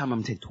this time I'm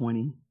going to take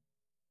 20.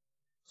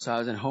 So I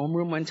was in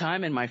homeroom one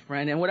time, and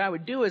what I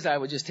would do is I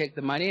would just take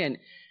the money, and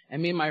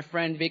me and my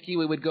friend Vicky,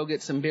 we would go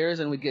get some beers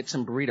and we'd get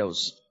some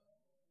burritos.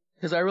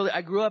 Because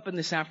I grew up in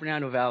the San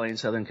Fernando Valley in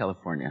Southern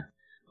California.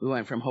 We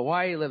went from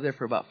Hawaii, lived there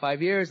for about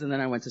 5 years, and then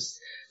I went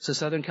to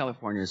Southern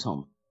California as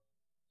home.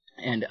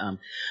 And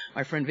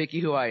my friend Vicky,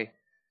 who I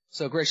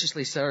so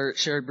graciously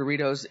shared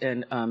burritos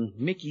and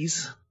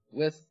Mickey's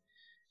with,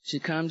 she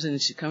comes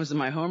to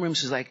my homeroom.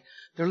 She's like,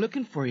 "They're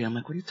looking for you." I'm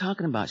like, "What are you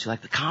talking about?" She's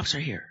like, "The cops are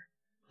here.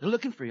 They're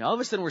looking for you." All of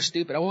a sudden, we're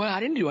stupid. "Oh, well, I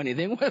didn't do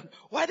anything."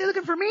 "Why are they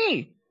looking for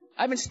me?"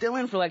 I've been still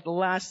in for like the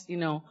last,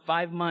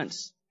 5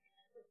 months.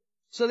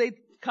 So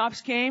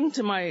cops came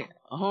to my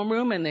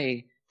homeroom and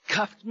they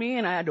cuffed me,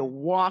 and I had to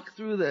walk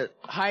through the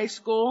high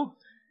school.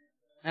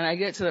 And I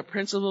get to the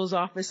principal's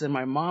office, and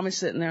my mom is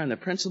sitting there and the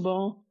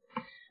principal.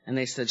 And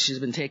they said she's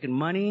been taking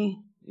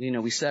money.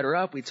 We set her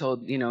up. We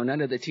told,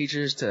 none of the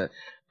teachers to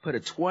put a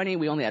 20.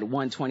 We only had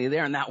 120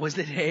 there, and that was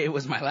the day. It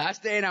was my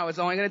last day, and I was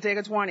only going to take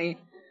a 20.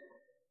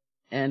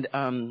 And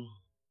I'm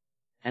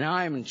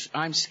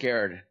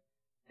scared.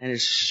 And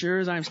as sure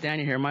as I'm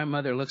standing here, my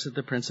mother looks at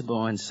the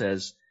principal and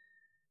says,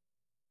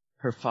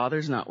 "Her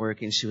father's not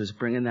working. She was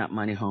bringing that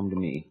money home to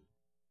me."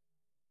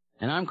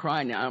 And I'm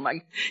crying now. I'm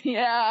like,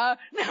 "Yeah,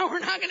 now we're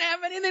not going to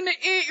have anything to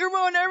eat. You're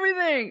ruining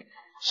everything."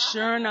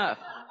 Sure enough.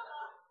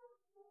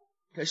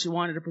 Because she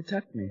wanted to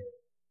protect me.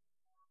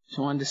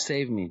 She wanted to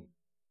save me.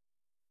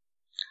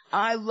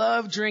 I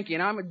love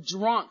drinking. I'm a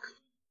drunk.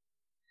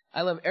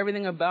 I love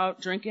everything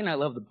about drinking. I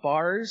love the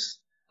bars.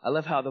 I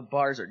love how the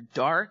bars are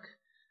dark.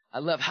 I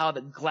love how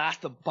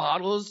the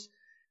bottles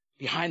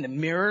behind the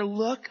mirror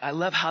look. I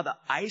love how the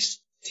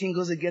ice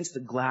tingles against the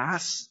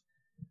glass.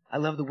 I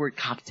love the word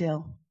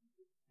cocktail.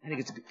 I think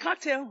it's a good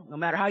cocktail, no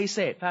matter how you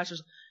say it.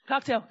 Pastors,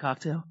 cocktail.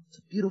 It's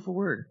a beautiful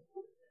word.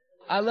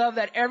 I love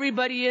that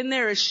everybody in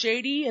there is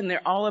shady, and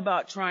they're all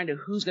about trying to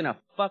who's going to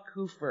fuck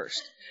who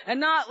first. And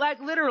not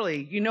like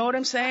literally, you know what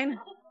I'm saying?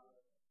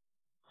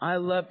 I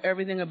love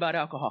everything about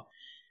alcohol.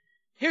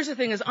 Here's the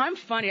thing is, I'm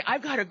funny.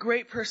 I've got a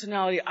great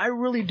personality. I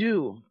really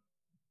do.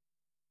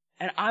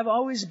 And I've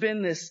always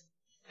been this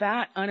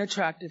fat,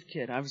 unattractive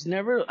kid. I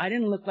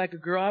didn't look like a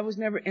girl. I was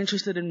never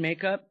interested in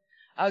makeup.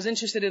 I was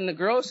interested in the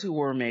girls who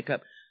wore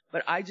makeup.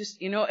 But I just,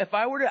 if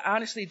I were to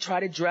honestly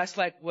try to dress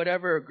like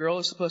whatever a girl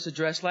is supposed to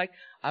dress like,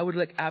 I would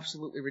look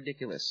absolutely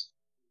ridiculous.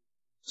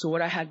 So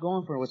what I had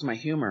going for it was my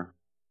humor.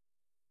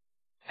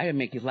 I could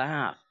make you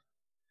laugh.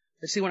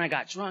 But see, when I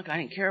got drunk, I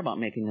didn't care about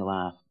making you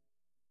laugh.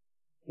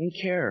 I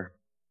didn't care.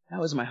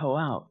 That was my whole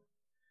out.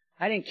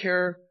 I didn't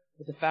care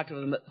with the fact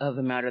of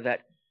the matter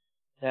that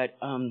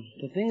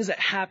the things that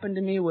happened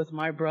to me with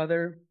my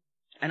brother,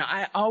 and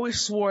I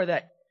always swore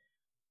that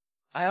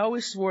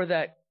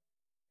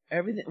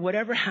everything,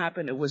 whatever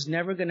happened, it was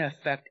never going to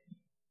affect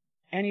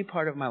any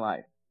part of my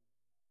life.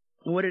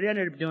 And what it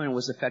ended up doing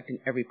was affecting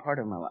every part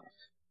of my life.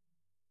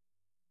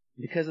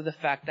 Because of the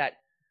fact that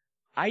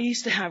I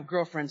used to have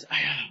girlfriends,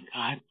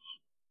 I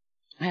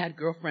had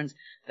girlfriends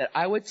that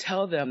I would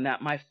tell them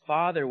that my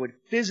father would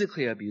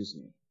physically abuse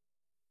me.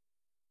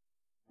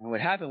 And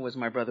what happened was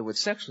my brother would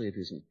sexually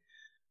abuse me.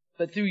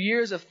 But through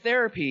years of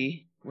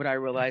therapy, what I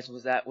realized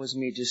was that was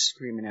me just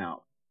screaming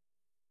out.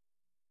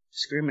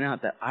 Screaming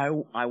out that I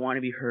want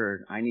to be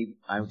heard. I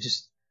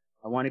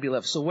want to be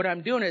loved. So what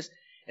I'm doing is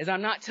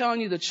I'm not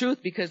telling you the truth,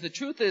 because the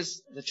truth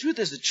is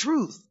the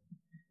truth.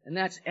 And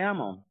that's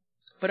ammo.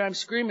 But I'm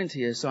screaming to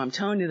you, so I'm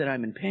telling you that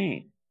I'm in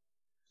pain.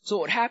 So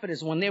what happened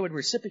is when they would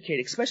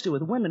reciprocate, especially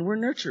with women, we're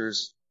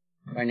nurturers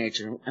by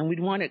nature, and we'd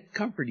want to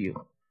comfort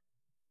you.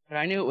 But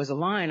I knew it was a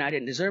lie, and I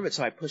didn't deserve it,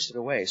 so I pushed it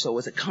away. So it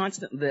was a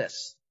constant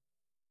this.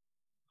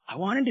 I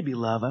wanted to be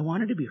loved. I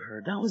wanted to be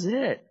heard. That was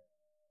it.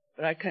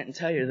 But I couldn't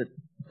tell you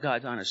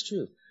God's honest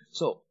truth.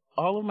 So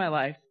all of my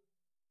life,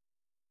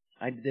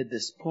 I did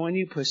this pulling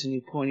you, pushing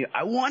you, pulling you.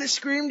 I want to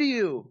scream to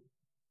you,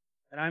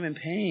 but I'm in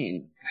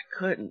pain. I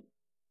couldn't.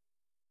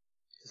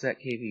 Because that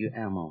gave you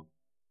ammo.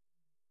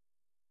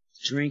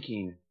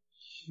 Drinking,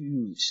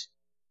 huge.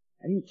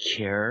 I didn't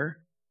care.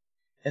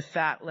 If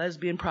fat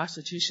lesbian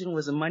prostitution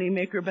was a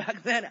moneymaker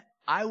back then,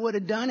 I would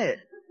have done it.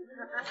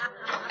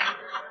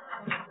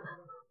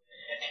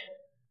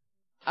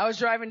 I was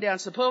driving down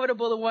Sepulveda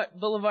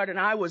Boulevard and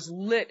I was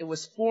lit. It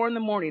was 4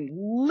 a.m,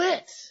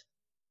 lit.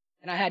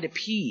 And I had to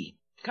pee.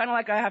 Kind of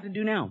like I have to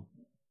do now.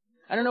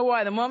 I don't know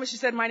why. The moment she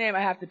said my name,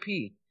 I have to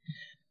pee.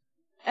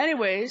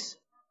 Anyways,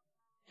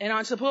 and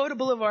on Sepulveda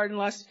Boulevard in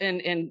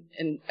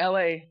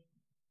LA,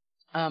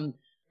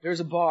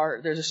 there's a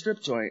bar, there's a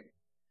strip joint.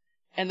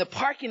 And the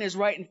parking is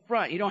right in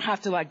front. You don't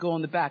have to go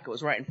in the back. It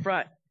was right in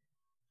front.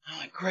 I'm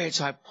like, great.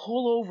 So I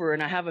pull over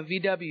and I have a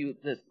VW,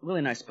 that's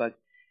really nice bug.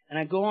 And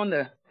I go on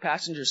the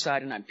passenger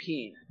side and I'm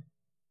peeing.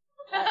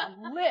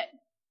 I'm lit.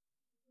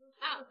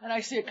 And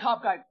I see a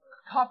cop car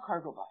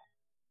go by.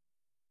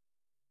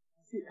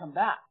 I see it come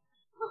back.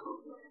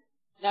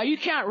 Now you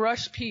can't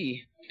rush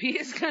pee. Pee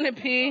is gonna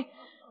pee.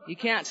 You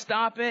can't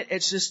stop it.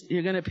 It's just,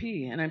 you're gonna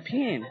pee. And I'm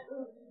peeing.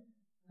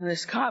 And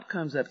this cop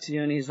comes up to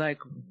you and he's like,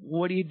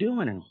 what are you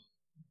doing? And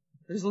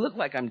what does it look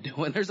like I'm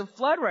doing? There's a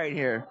flood right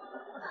here.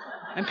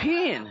 I'm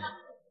peeing.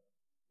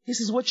 He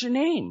says, what's your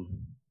name?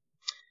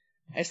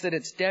 I said,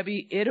 it's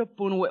Debbie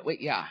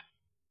Irapunwetwetya.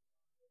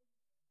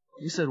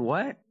 He said,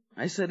 what?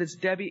 I said, it's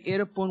Debbie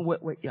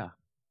Irapunwetwetya.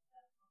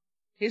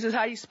 He says,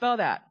 how do you spell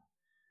that?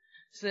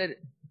 I said,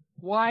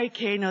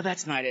 Y-K, no,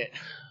 that's not it.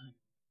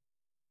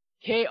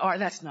 K-R,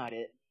 that's not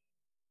it.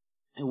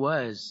 It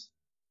was.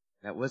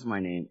 That was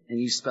my name. And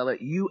you spell it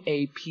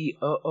U-A-P-O-O-N-V-I-R-I-Y-A.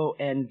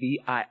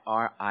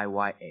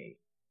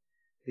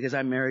 Because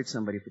I married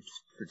somebody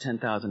for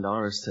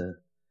 $10,000 to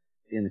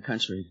be in the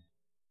country.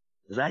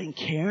 Because I didn't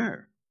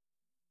care.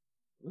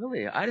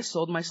 Really, I just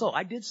sold my soul.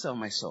 I did sell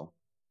my soul.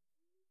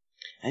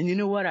 And you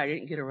know what? I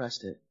didn't get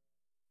arrested.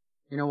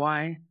 You know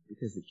why?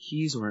 Because the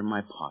keys were in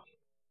my pocket.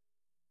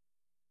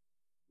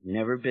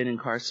 Never been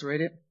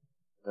incarcerated.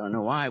 Don't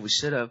know why. We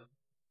should have.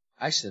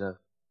 I should have.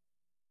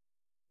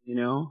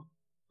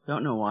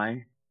 Don't know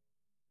why.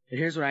 But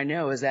here's what I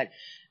know is that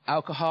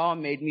alcohol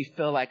made me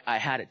feel like I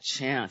had a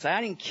chance.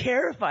 I didn't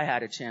care if I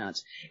had a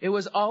chance. It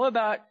was all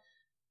about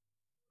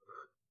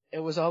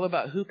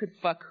who could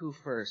fuck who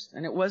first.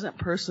 And it wasn't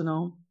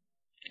personal.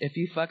 If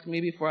you fucked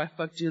me before I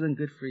fucked you, then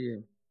good for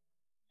you.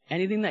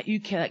 Anything that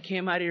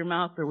came out of your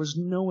mouth, there was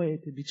no way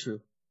it could be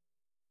true.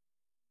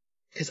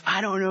 Because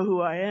I don't know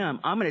who I am.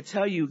 I'm going to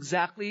tell you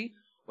exactly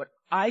what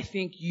I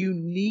think you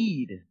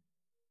need.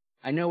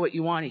 I know what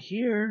you want to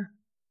hear.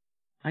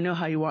 I know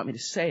how you want me to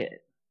say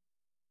it.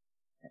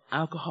 And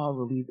alcohol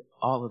relieved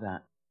all of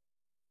that.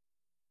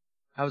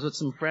 I was with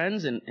some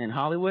friends in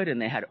Hollywood,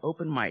 and they had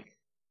open mic.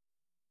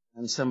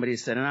 And somebody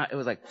said, it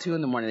was like 2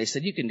 a.m, they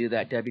said, you can do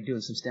that, Debbie,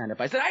 doing some stand-up.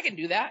 I said, I can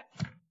do that.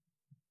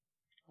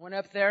 Went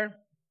up there,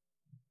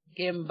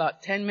 gave them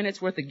about 10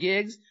 minutes worth of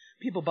gigs.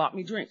 People bought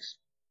me drinks.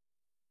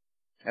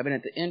 I've been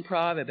at the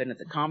Improv, I've been at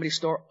the Comedy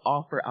Store,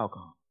 all for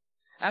alcohol.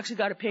 I actually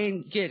got a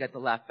paying gig at the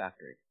Laugh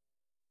Factory.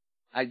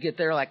 I'd get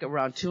there like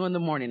around 2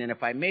 a.m, and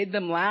if I made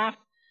them laugh,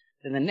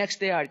 then the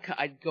next day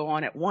I'd go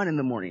on at 1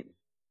 a.m.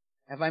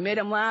 If I made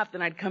them laugh,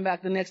 then I'd come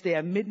back the next day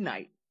at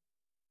midnight.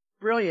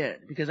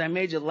 Brilliant, because I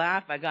made you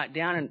laugh, I got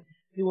down, and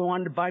people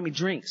wanted to buy me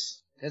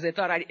drinks. because they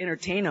thought I'd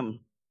entertain them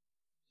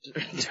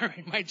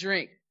during my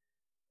drink,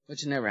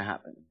 which never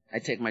happened.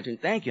 I'd take my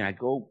drink, thank you, and I'd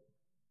go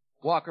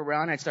walk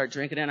around, I'd start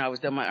drinking it, and I was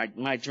done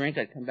my drink,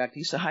 I'd come back to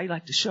you, so how you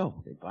like the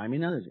show? They'd buy me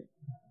another drink.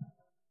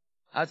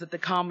 I was at the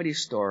Comedy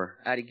Store.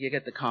 I had a gig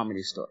at the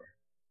Comedy Store.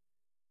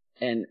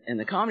 And in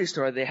the Comedy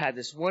Store, they had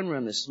this one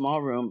room, this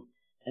small room,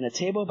 and a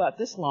table about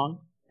this long,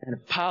 and a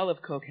pile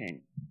of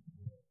cocaine.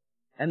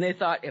 And they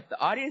thought, if the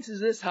audience is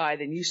this high,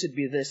 then you should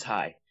be this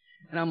high.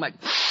 And I'm like,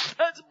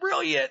 that's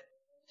brilliant.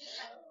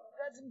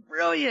 That's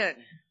brilliant.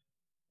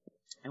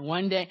 And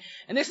one day,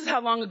 and this is how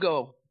long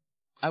ago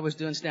I was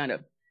doing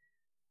stand-up.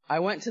 I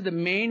went to the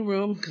main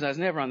room, because I was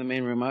never on the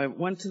main room. I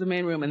went to the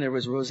main room, and there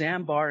was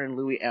Roseanne Barr and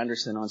Louis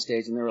Anderson on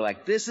stage, and they were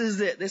like, this is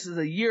it. This is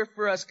a year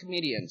for us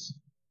comedians.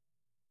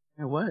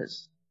 It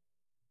was.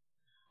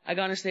 I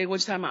got on stage one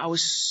time, I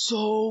was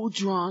so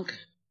drunk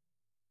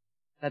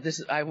that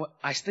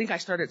I think I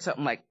started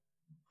something like,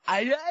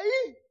 and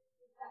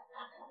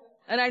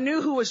I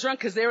knew who was drunk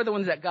because they were the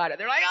ones that got it.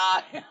 They're like,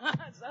 oh,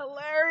 it's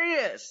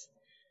hilarious.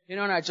 You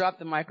know, and I dropped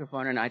the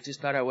microphone, and I just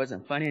thought I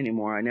wasn't funny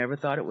anymore. I never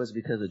thought it was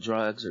because of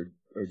drugs or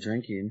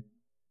drinking.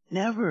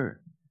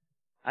 Never.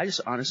 I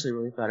just honestly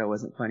really thought I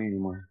wasn't funny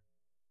anymore.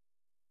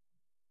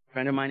 A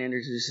friend of mine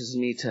introduces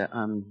me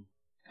to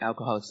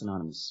Alcoholics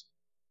Anonymous.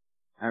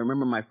 I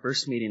remember my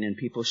first meeting and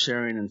people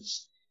sharing,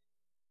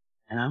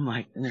 and I'm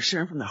like, and they're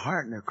sharing from the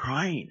heart, and they're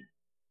crying.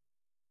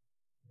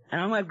 And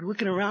I'm like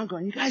looking around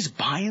going, you guys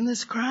buying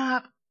this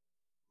crap?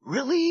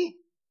 Really?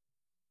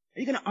 Are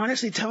you going to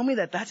honestly tell me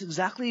that that's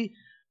exactly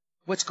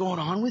what's going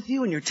on with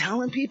you and you're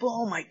telling people?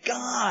 Oh my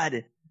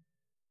God.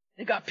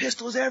 They got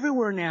pistols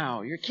everywhere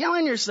now. You're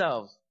killing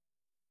yourselves.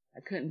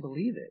 I couldn't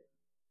believe it.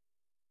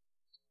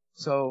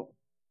 So,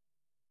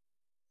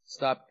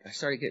 stopped. I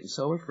started getting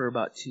sober for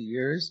about 2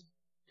 years.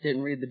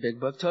 Didn't read the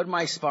big book. Told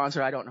my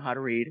sponsor I don't know how to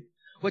read,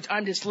 which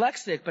I'm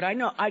dyslexic, but I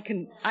know I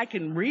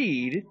can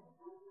read.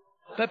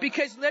 But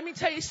because, let me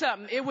tell you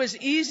something, it was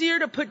easier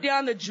to put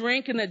down the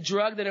drink and the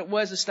drug than it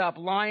was to stop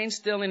lying,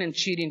 stealing, and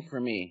cheating for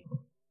me.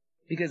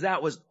 Because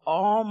that was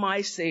all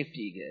my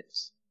safety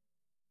gets.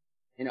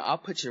 You know, I'll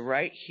put you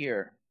right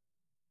here.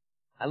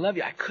 I love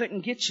you. I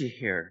couldn't get you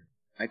here.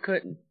 I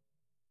couldn't.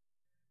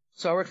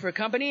 So I worked for a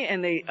company,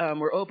 and they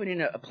were opening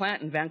a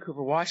plant in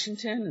Vancouver,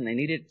 Washington, and they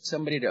needed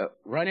somebody to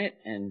run it.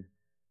 And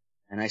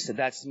I said,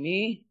 that's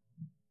me.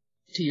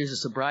 2 years of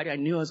sobriety. I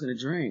knew I was going to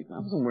drink. I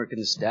wasn't working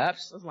the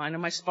steps. I was lying to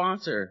my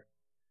sponsor.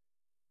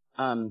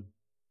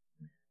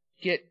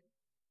 Get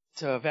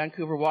to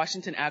Vancouver,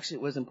 Washington. Actually,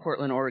 it was in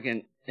Portland,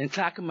 Oregon. In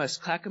Clackamas,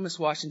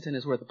 Washington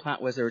is where the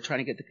plant was. They were trying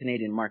to get the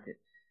Canadian market.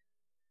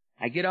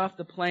 I get off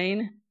the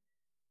plane.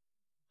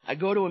 I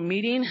go to a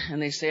meeting,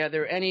 and they say, are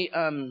there any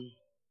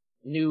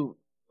new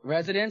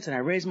residents? And I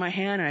raise my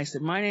hand, and I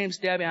said, my name's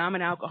Debbie. I'm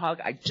an alcoholic.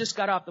 I just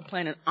got off the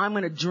plane, and I'm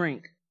going to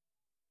drink.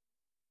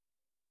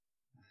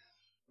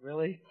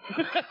 Really?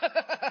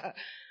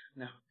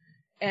 No.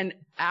 And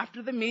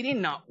after the meeting,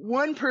 not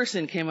one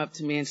person came up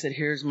to me and said,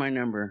 here's my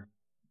number.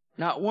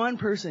 Not one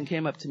person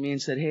came up to me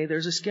and said, hey,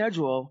 there's a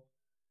schedule.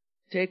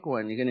 Take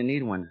one. You're going to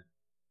need one.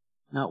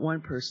 Not one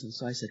person.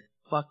 So I said,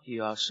 fuck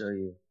you. I'll show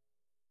you.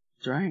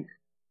 Drank.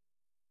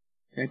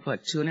 Drank for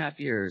like 2.5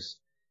 years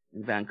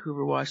in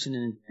Vancouver,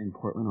 Washington, and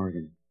Portland,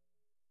 Oregon.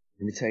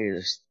 Let me tell you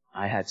this.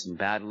 I had some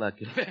bad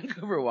luck in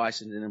Vancouver,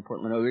 Washington, and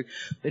Portland, Oregon.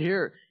 But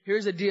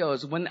here's the deal: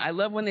 is I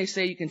love when they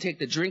say you can take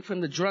the drink from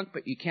the drunk,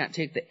 but you can't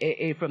take the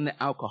AA from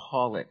the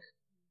alcoholic.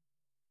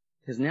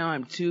 Because now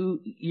I'm 2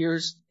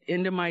 years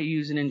into my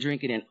using and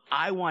drinking, and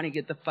I want to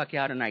get the fuck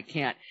out, and I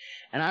can't.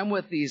 And I'm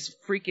with these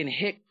freaking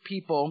hick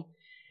people,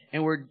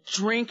 and we're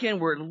drinking,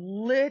 we're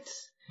lit,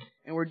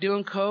 and we're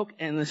doing coke,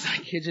 and this, I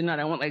kid you not,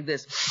 I went like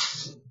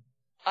this.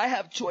 I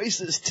have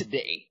choices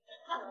today.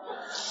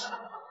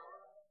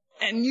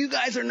 And you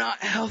guys are not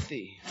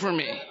healthy for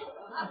me.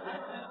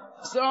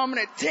 So I'm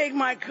going to take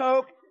my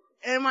coke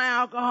and my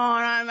alcohol,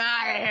 and I'm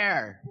out of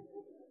here.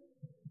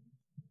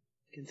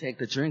 You can take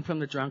the drink from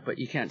the drunk, but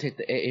you can't take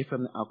the AA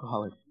from the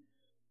alcoholic.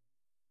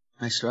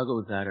 I struggled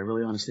with that. I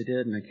really honestly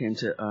did. And I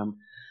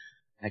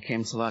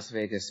came to Las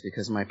Vegas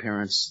because my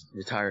parents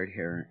retired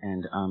here.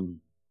 And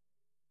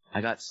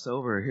I got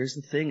sober. Here's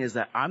the thing, is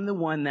that I'm the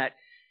one that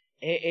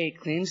AA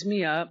cleans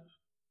me up,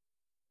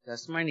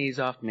 dusts my knees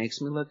off,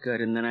 makes me look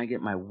good, and then I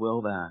get my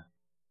will back.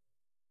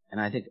 And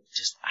I think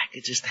I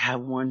could just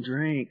have one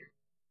drink.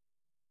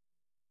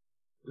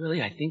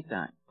 Really, I think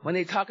that. When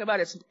they talk about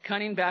it's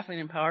cunning, baffling,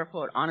 and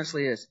powerful, it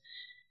honestly is.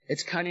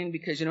 It's cunning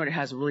because, you know what, it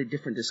has really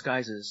different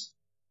disguises.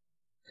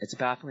 It's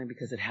baffling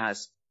because it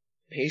has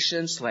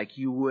patience like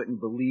you wouldn't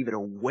believe.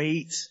 It'll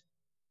wait.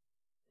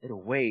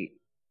 It'll wait.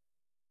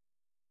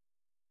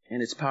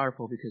 And it's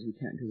powerful because we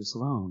can't do this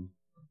alone.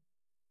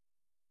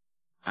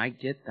 I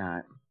get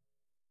that.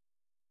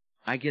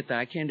 I get that.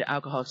 I came to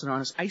Alcoholics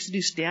Anonymous. I used to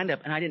do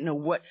stand-up, and I didn't know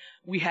what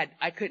we had.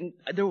 I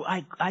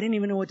didn't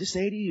even know what to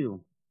say to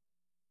you.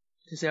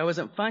 To say I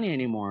wasn't funny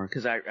anymore,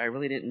 because I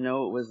really didn't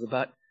know it was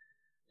about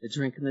the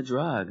drink and the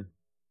drug.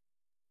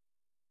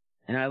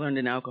 And I learned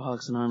in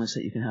Alcoholics Anonymous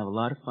that you can have a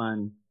lot of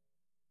fun.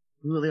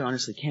 You really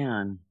honestly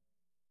can.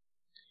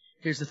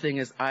 here's the thing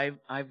is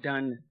I've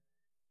done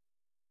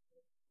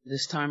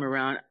this time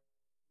around,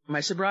 my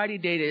sobriety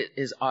date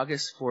is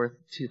August 4th,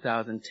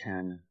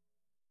 2010.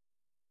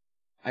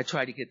 I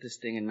tried to get this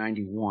thing in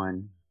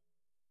 91.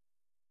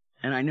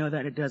 And I know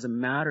that it doesn't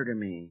matter to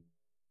me.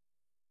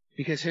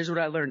 Because here's what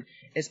I learned,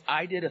 is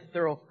I did a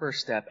thorough first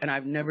step, and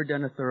I've never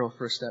done a thorough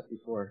first step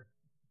before.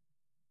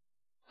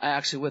 I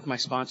actually, with my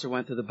sponsor,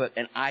 went through the book,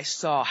 and I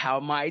saw how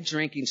my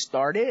drinking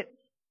started,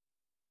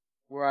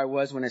 where I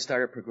was when it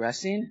started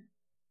progressing,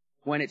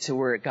 went it to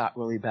where it got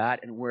really bad,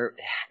 and where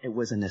it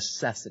was a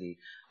necessity.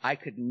 I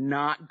could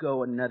not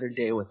go another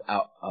day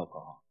without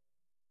alcohol.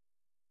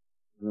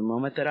 The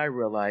moment that I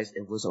realized,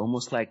 it was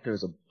almost like there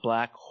was a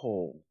black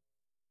hole.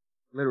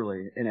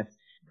 Literally. And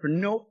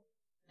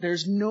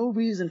there's no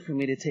reason for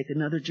me to take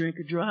another drink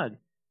or drug.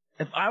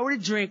 If I were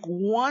to drink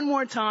one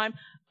more time,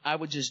 I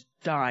would just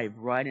dive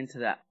right into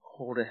that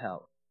hole to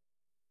hell.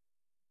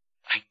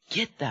 I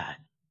get that.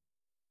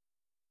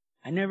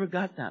 I never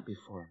got that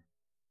before.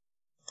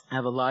 I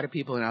have a lot of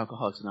people in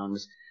Alcoholics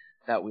Anonymous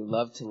that we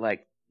love to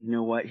like, you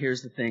know what,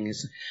 here's the thing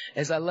is,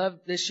 as I love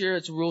this year,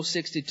 it's Rule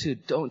 62,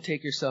 don't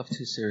take yourself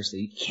too seriously.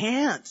 You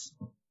can't.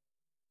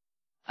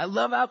 I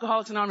love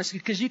Alcoholics Anonymous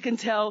because you can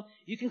tell,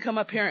 you can come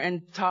up here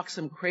and talk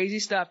some crazy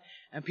stuff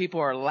and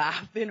people are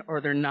laughing or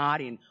they're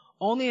nodding.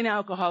 Only in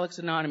Alcoholics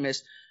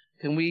Anonymous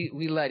can we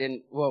let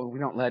in, well, we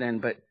don't let in,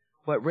 but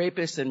what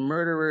rapists and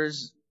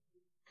murderers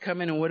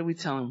come in and what do we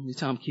tell them? We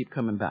tell them keep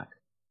coming back.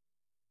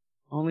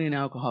 Only in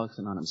Alcoholics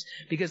Anonymous.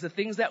 Because the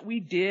things that we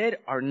did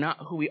are not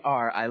who we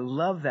are. I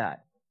love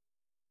that.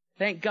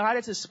 Thank God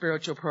it's a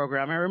spiritual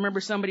program. I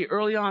remember somebody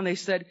early on, they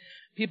said,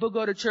 people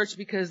go to church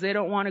because they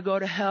don't want to go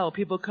to hell.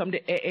 People come to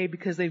AA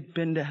because they've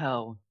been to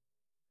hell.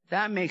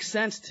 That makes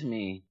sense to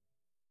me.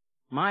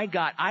 My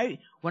God,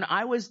 when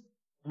I was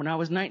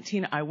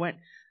 19, I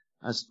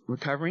was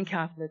recovering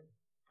Catholic.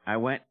 I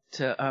went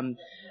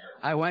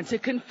to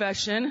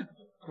confession,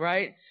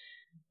 right?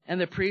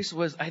 And the priest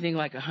was, I think,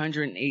 like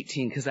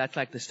 118, because that's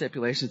like the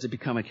stipulations to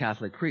become a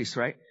Catholic priest,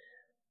 right?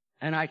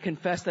 And I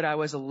confessed that I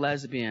was a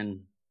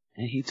lesbian.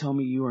 And he told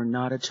me, you are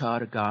not a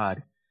child of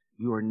God.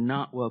 You are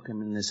not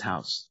welcome in this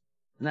house.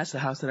 And that's the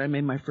house that I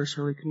made my first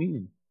early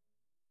communion.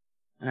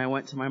 And I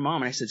went to my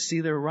mom and I said,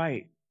 see, they're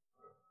right.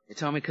 They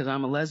told me because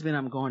I'm a lesbian,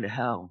 I'm going to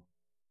hell.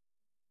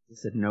 He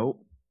said,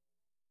 nope.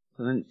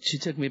 So then she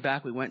took me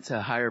back. We went to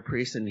a higher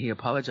priest and he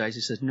apologized.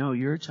 He said, no,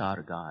 you're a child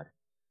of God.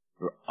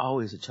 You're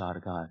always a child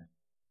of God.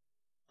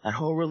 That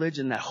whole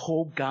religion, that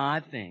whole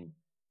God thing,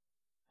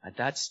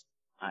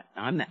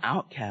 I'm the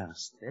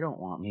outcast. They don't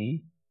want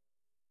me.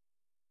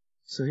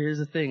 So here's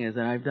the thing is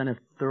that I've done a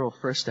thorough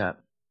first step.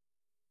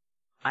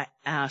 I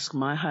ask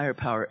my higher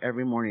power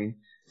every morning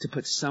to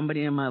put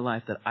somebody in my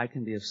life that I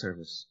can be of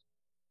service.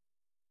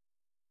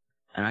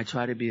 And I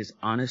try to be as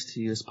honest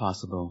to you as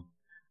possible.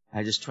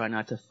 I just try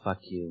not to fuck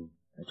you.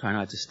 I try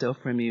not to steal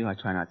from you. I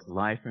try not to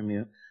lie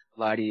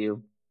to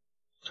you.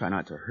 Try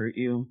not to hurt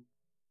you.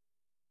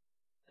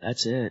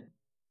 That's it.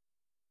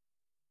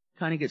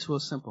 Kind of gets real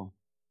simple.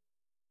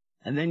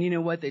 And then you know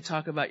what? They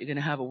talk about you're going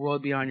to have a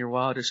world beyond your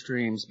wildest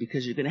dreams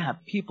because you're going to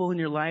have people in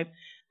your life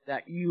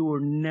that you were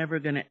never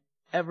going to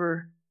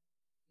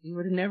you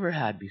would have never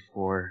had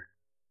before.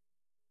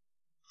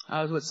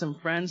 I was with some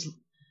friends.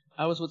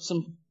 What's this?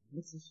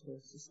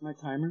 Is this my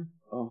timer?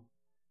 Oh,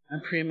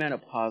 I'm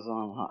premenopausal.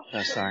 I'm hot.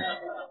 Oh, sorry.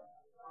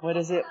 What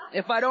is it?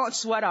 If I don't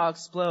sweat, I'll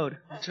explode.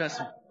 Trust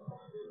me.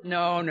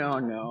 No.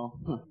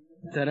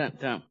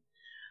 Dun-dun-dun.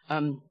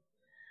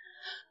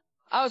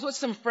 I was with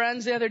some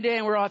friends the other day,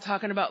 and we're all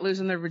talking about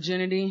losing their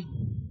virginity.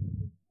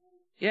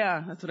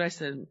 Yeah, that's what I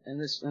said.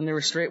 And they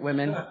were straight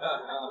women.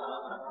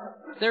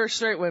 They were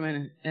straight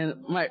women.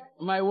 And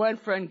my one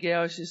friend,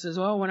 Gail, she says,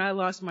 well, when I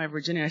lost my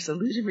virginity, I said,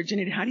 lose your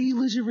virginity? How do you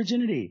lose your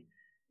virginity?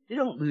 You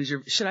don't lose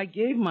should I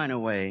gave mine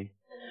away?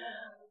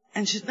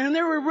 And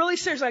they were really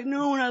serious, like,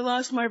 no, when I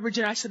lost my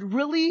virginity. I said,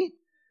 really?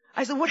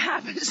 I said, what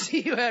happens to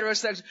you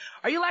heterosexuals?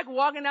 Are you like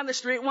walking down the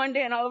street one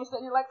day and all of a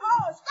sudden you're like,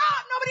 oh,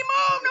 stop, nobody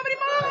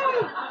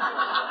move!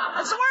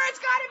 I swear it's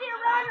gotta be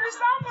around here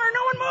somewhere,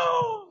 no one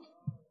move!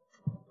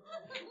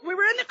 We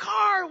were in the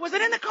car, was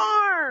it in the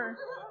car?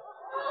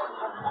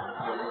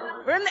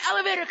 We're in the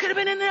elevator, could have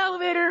been in the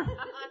elevator.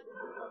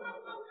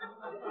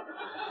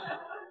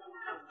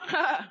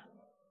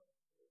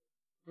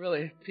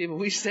 Really, people,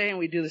 we say and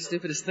we do the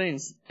stupidest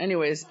things.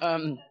 Anyways,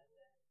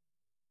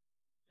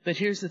 but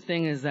here's the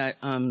thing is that,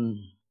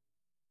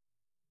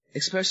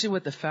 especially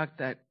with the fact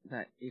that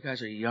you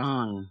guys are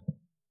young.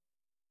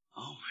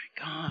 Oh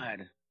my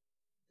God.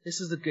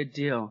 This is a good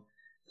deal.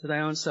 To thy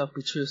own self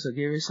be true, so give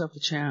yourself a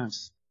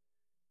chance.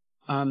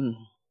 The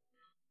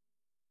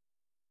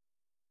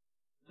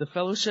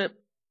fellowships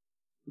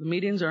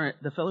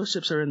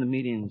are in the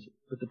meetings,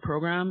 but the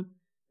program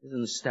is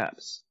in the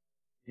steps.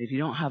 If you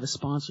don't have a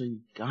sponsor, you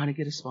gotta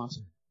get a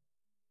sponsor.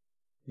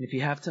 If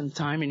you have some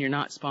time and you're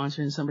not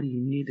sponsoring somebody,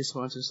 you need to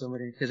sponsor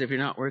somebody. Because if you're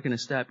not working a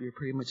step, you're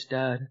pretty much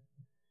dead.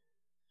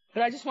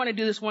 But I just want to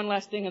do this one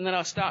last thing and then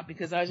I'll stop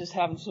because I was just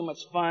having so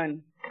much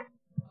fun.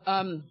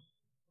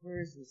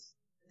 Where is this?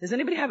 Does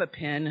anybody have a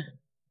pen?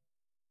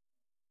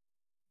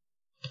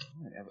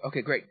 Whatever.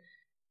 Okay, great.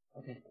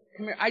 Okay,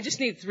 come here. I just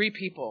need 3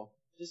 people.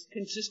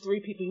 Just 3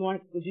 people.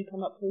 Would you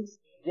come up, please?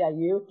 Yeah,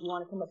 you. You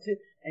want to come up too?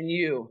 And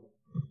you.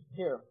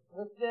 Here,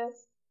 with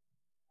this,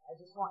 I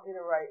just want you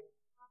to write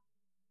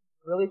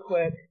really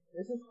quick.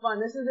 This is fun.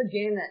 This is a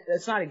game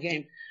that's not a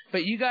game,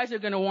 but you guys are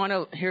going to want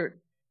to, here,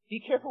 be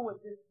careful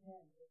with this pen.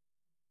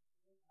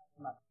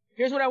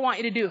 Here's what I want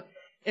you to do,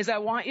 is I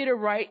want you to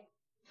write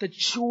the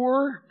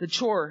chore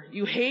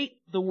you hate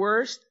the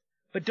worst,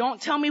 but don't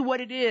tell me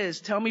what it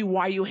is. Tell me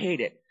why you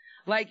hate it.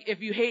 Like,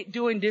 if you hate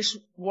doing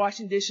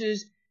washing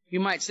dishes, you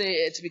might say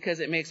it's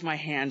because it makes my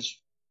hands,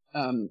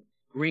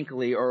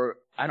 wrinkly, or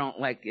I don't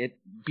like it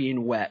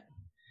being wet.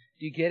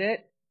 Do you get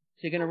it?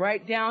 So you're going to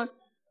write down,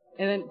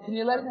 and then, can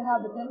you let me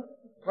have the pen?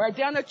 Write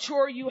down the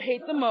chore you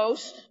hate the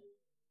most,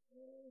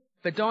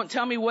 but don't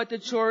tell me what the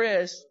chore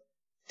is.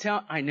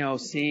 I know,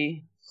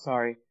 see?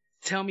 Sorry.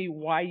 Tell me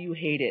why you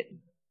hate it.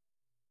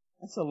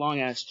 That's a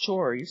long-ass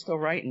chore. You're still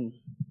writing.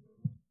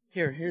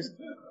 Do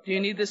you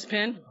need this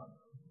pen?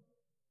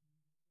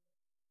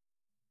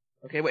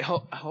 Okay, wait,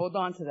 hold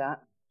on to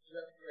that.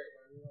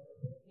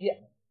 Yeah.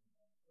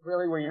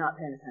 Really, where you're not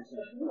paying attention.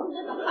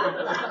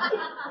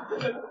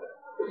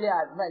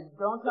 Yeah, like,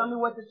 don't tell me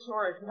what the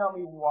chore is. Tell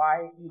me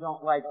why you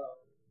don't like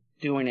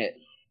doing it.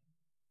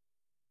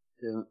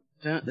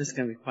 This is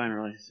going to be fun,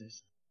 really.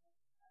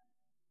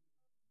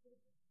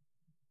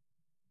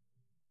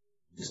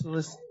 Just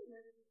listen.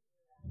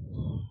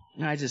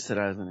 No, I just said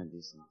I was going to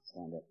do some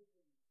stand-up.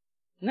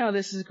 No,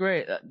 this is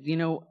great. I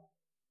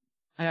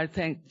got to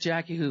thank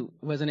Jackie, who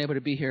wasn't able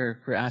to be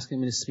here, for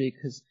asking me to speak,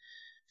 because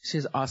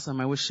she's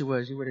awesome. I wish she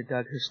was. You would have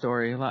dug her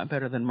story a lot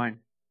better than mine.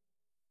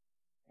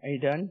 Are you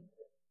done?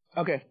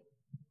 Okay.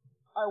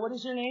 All right, what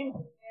is your name?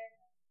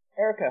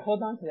 Erica.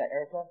 Hold on to that,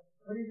 Erica.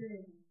 What is your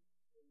name?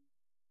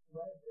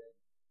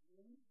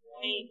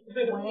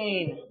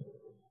 Wayne.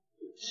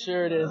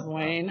 Sure it is,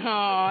 Wayne.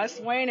 Oh, that's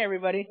Wayne,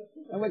 everybody.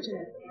 And what's your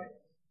name?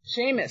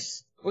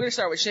 Seamus. We're going to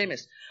start with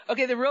Seamus.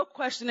 Okay, the real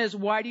question is,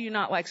 why do you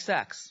not like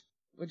sex?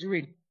 What'd you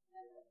read?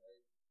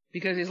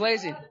 Because he's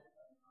lazy.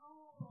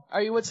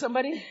 Are you with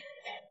somebody?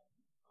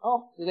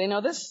 Oh, do they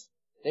know this?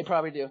 They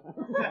probably do. Why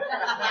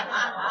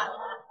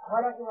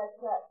don't you like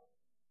sex?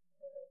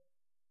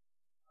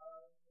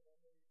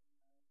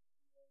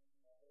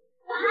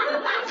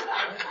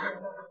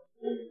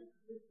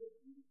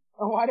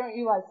 Why don't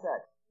you like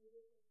sex?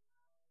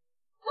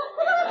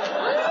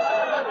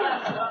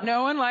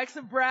 No one likes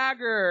a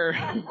bragger.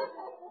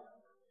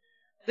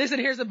 Listen,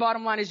 here's the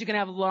bottom line, is you can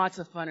have lots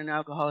of fun in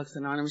Alcoholics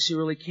Anonymous. You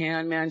really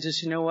can, man.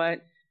 Just, you know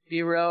what?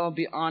 Be real,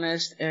 be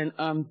honest, and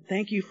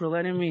thank you for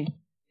letting me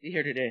be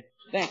here today.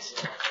 Thanks.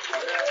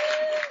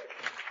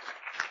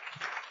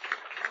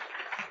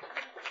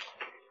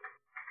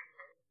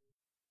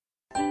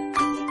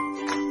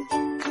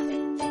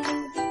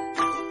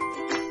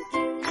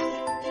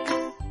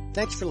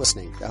 Thanks for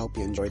listening. I hope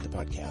you enjoyed the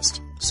podcast.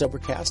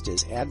 Sobercast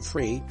is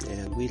ad-free,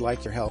 and we'd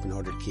like your help in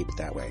order to keep it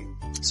that way.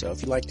 So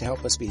if you'd like to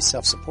help us be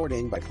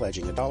self-supporting by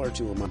pledging $1 or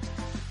 $2 a month,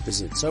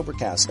 visit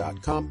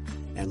Sobercast.com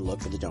and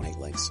look for the donate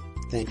links.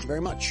 Thank you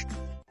very much.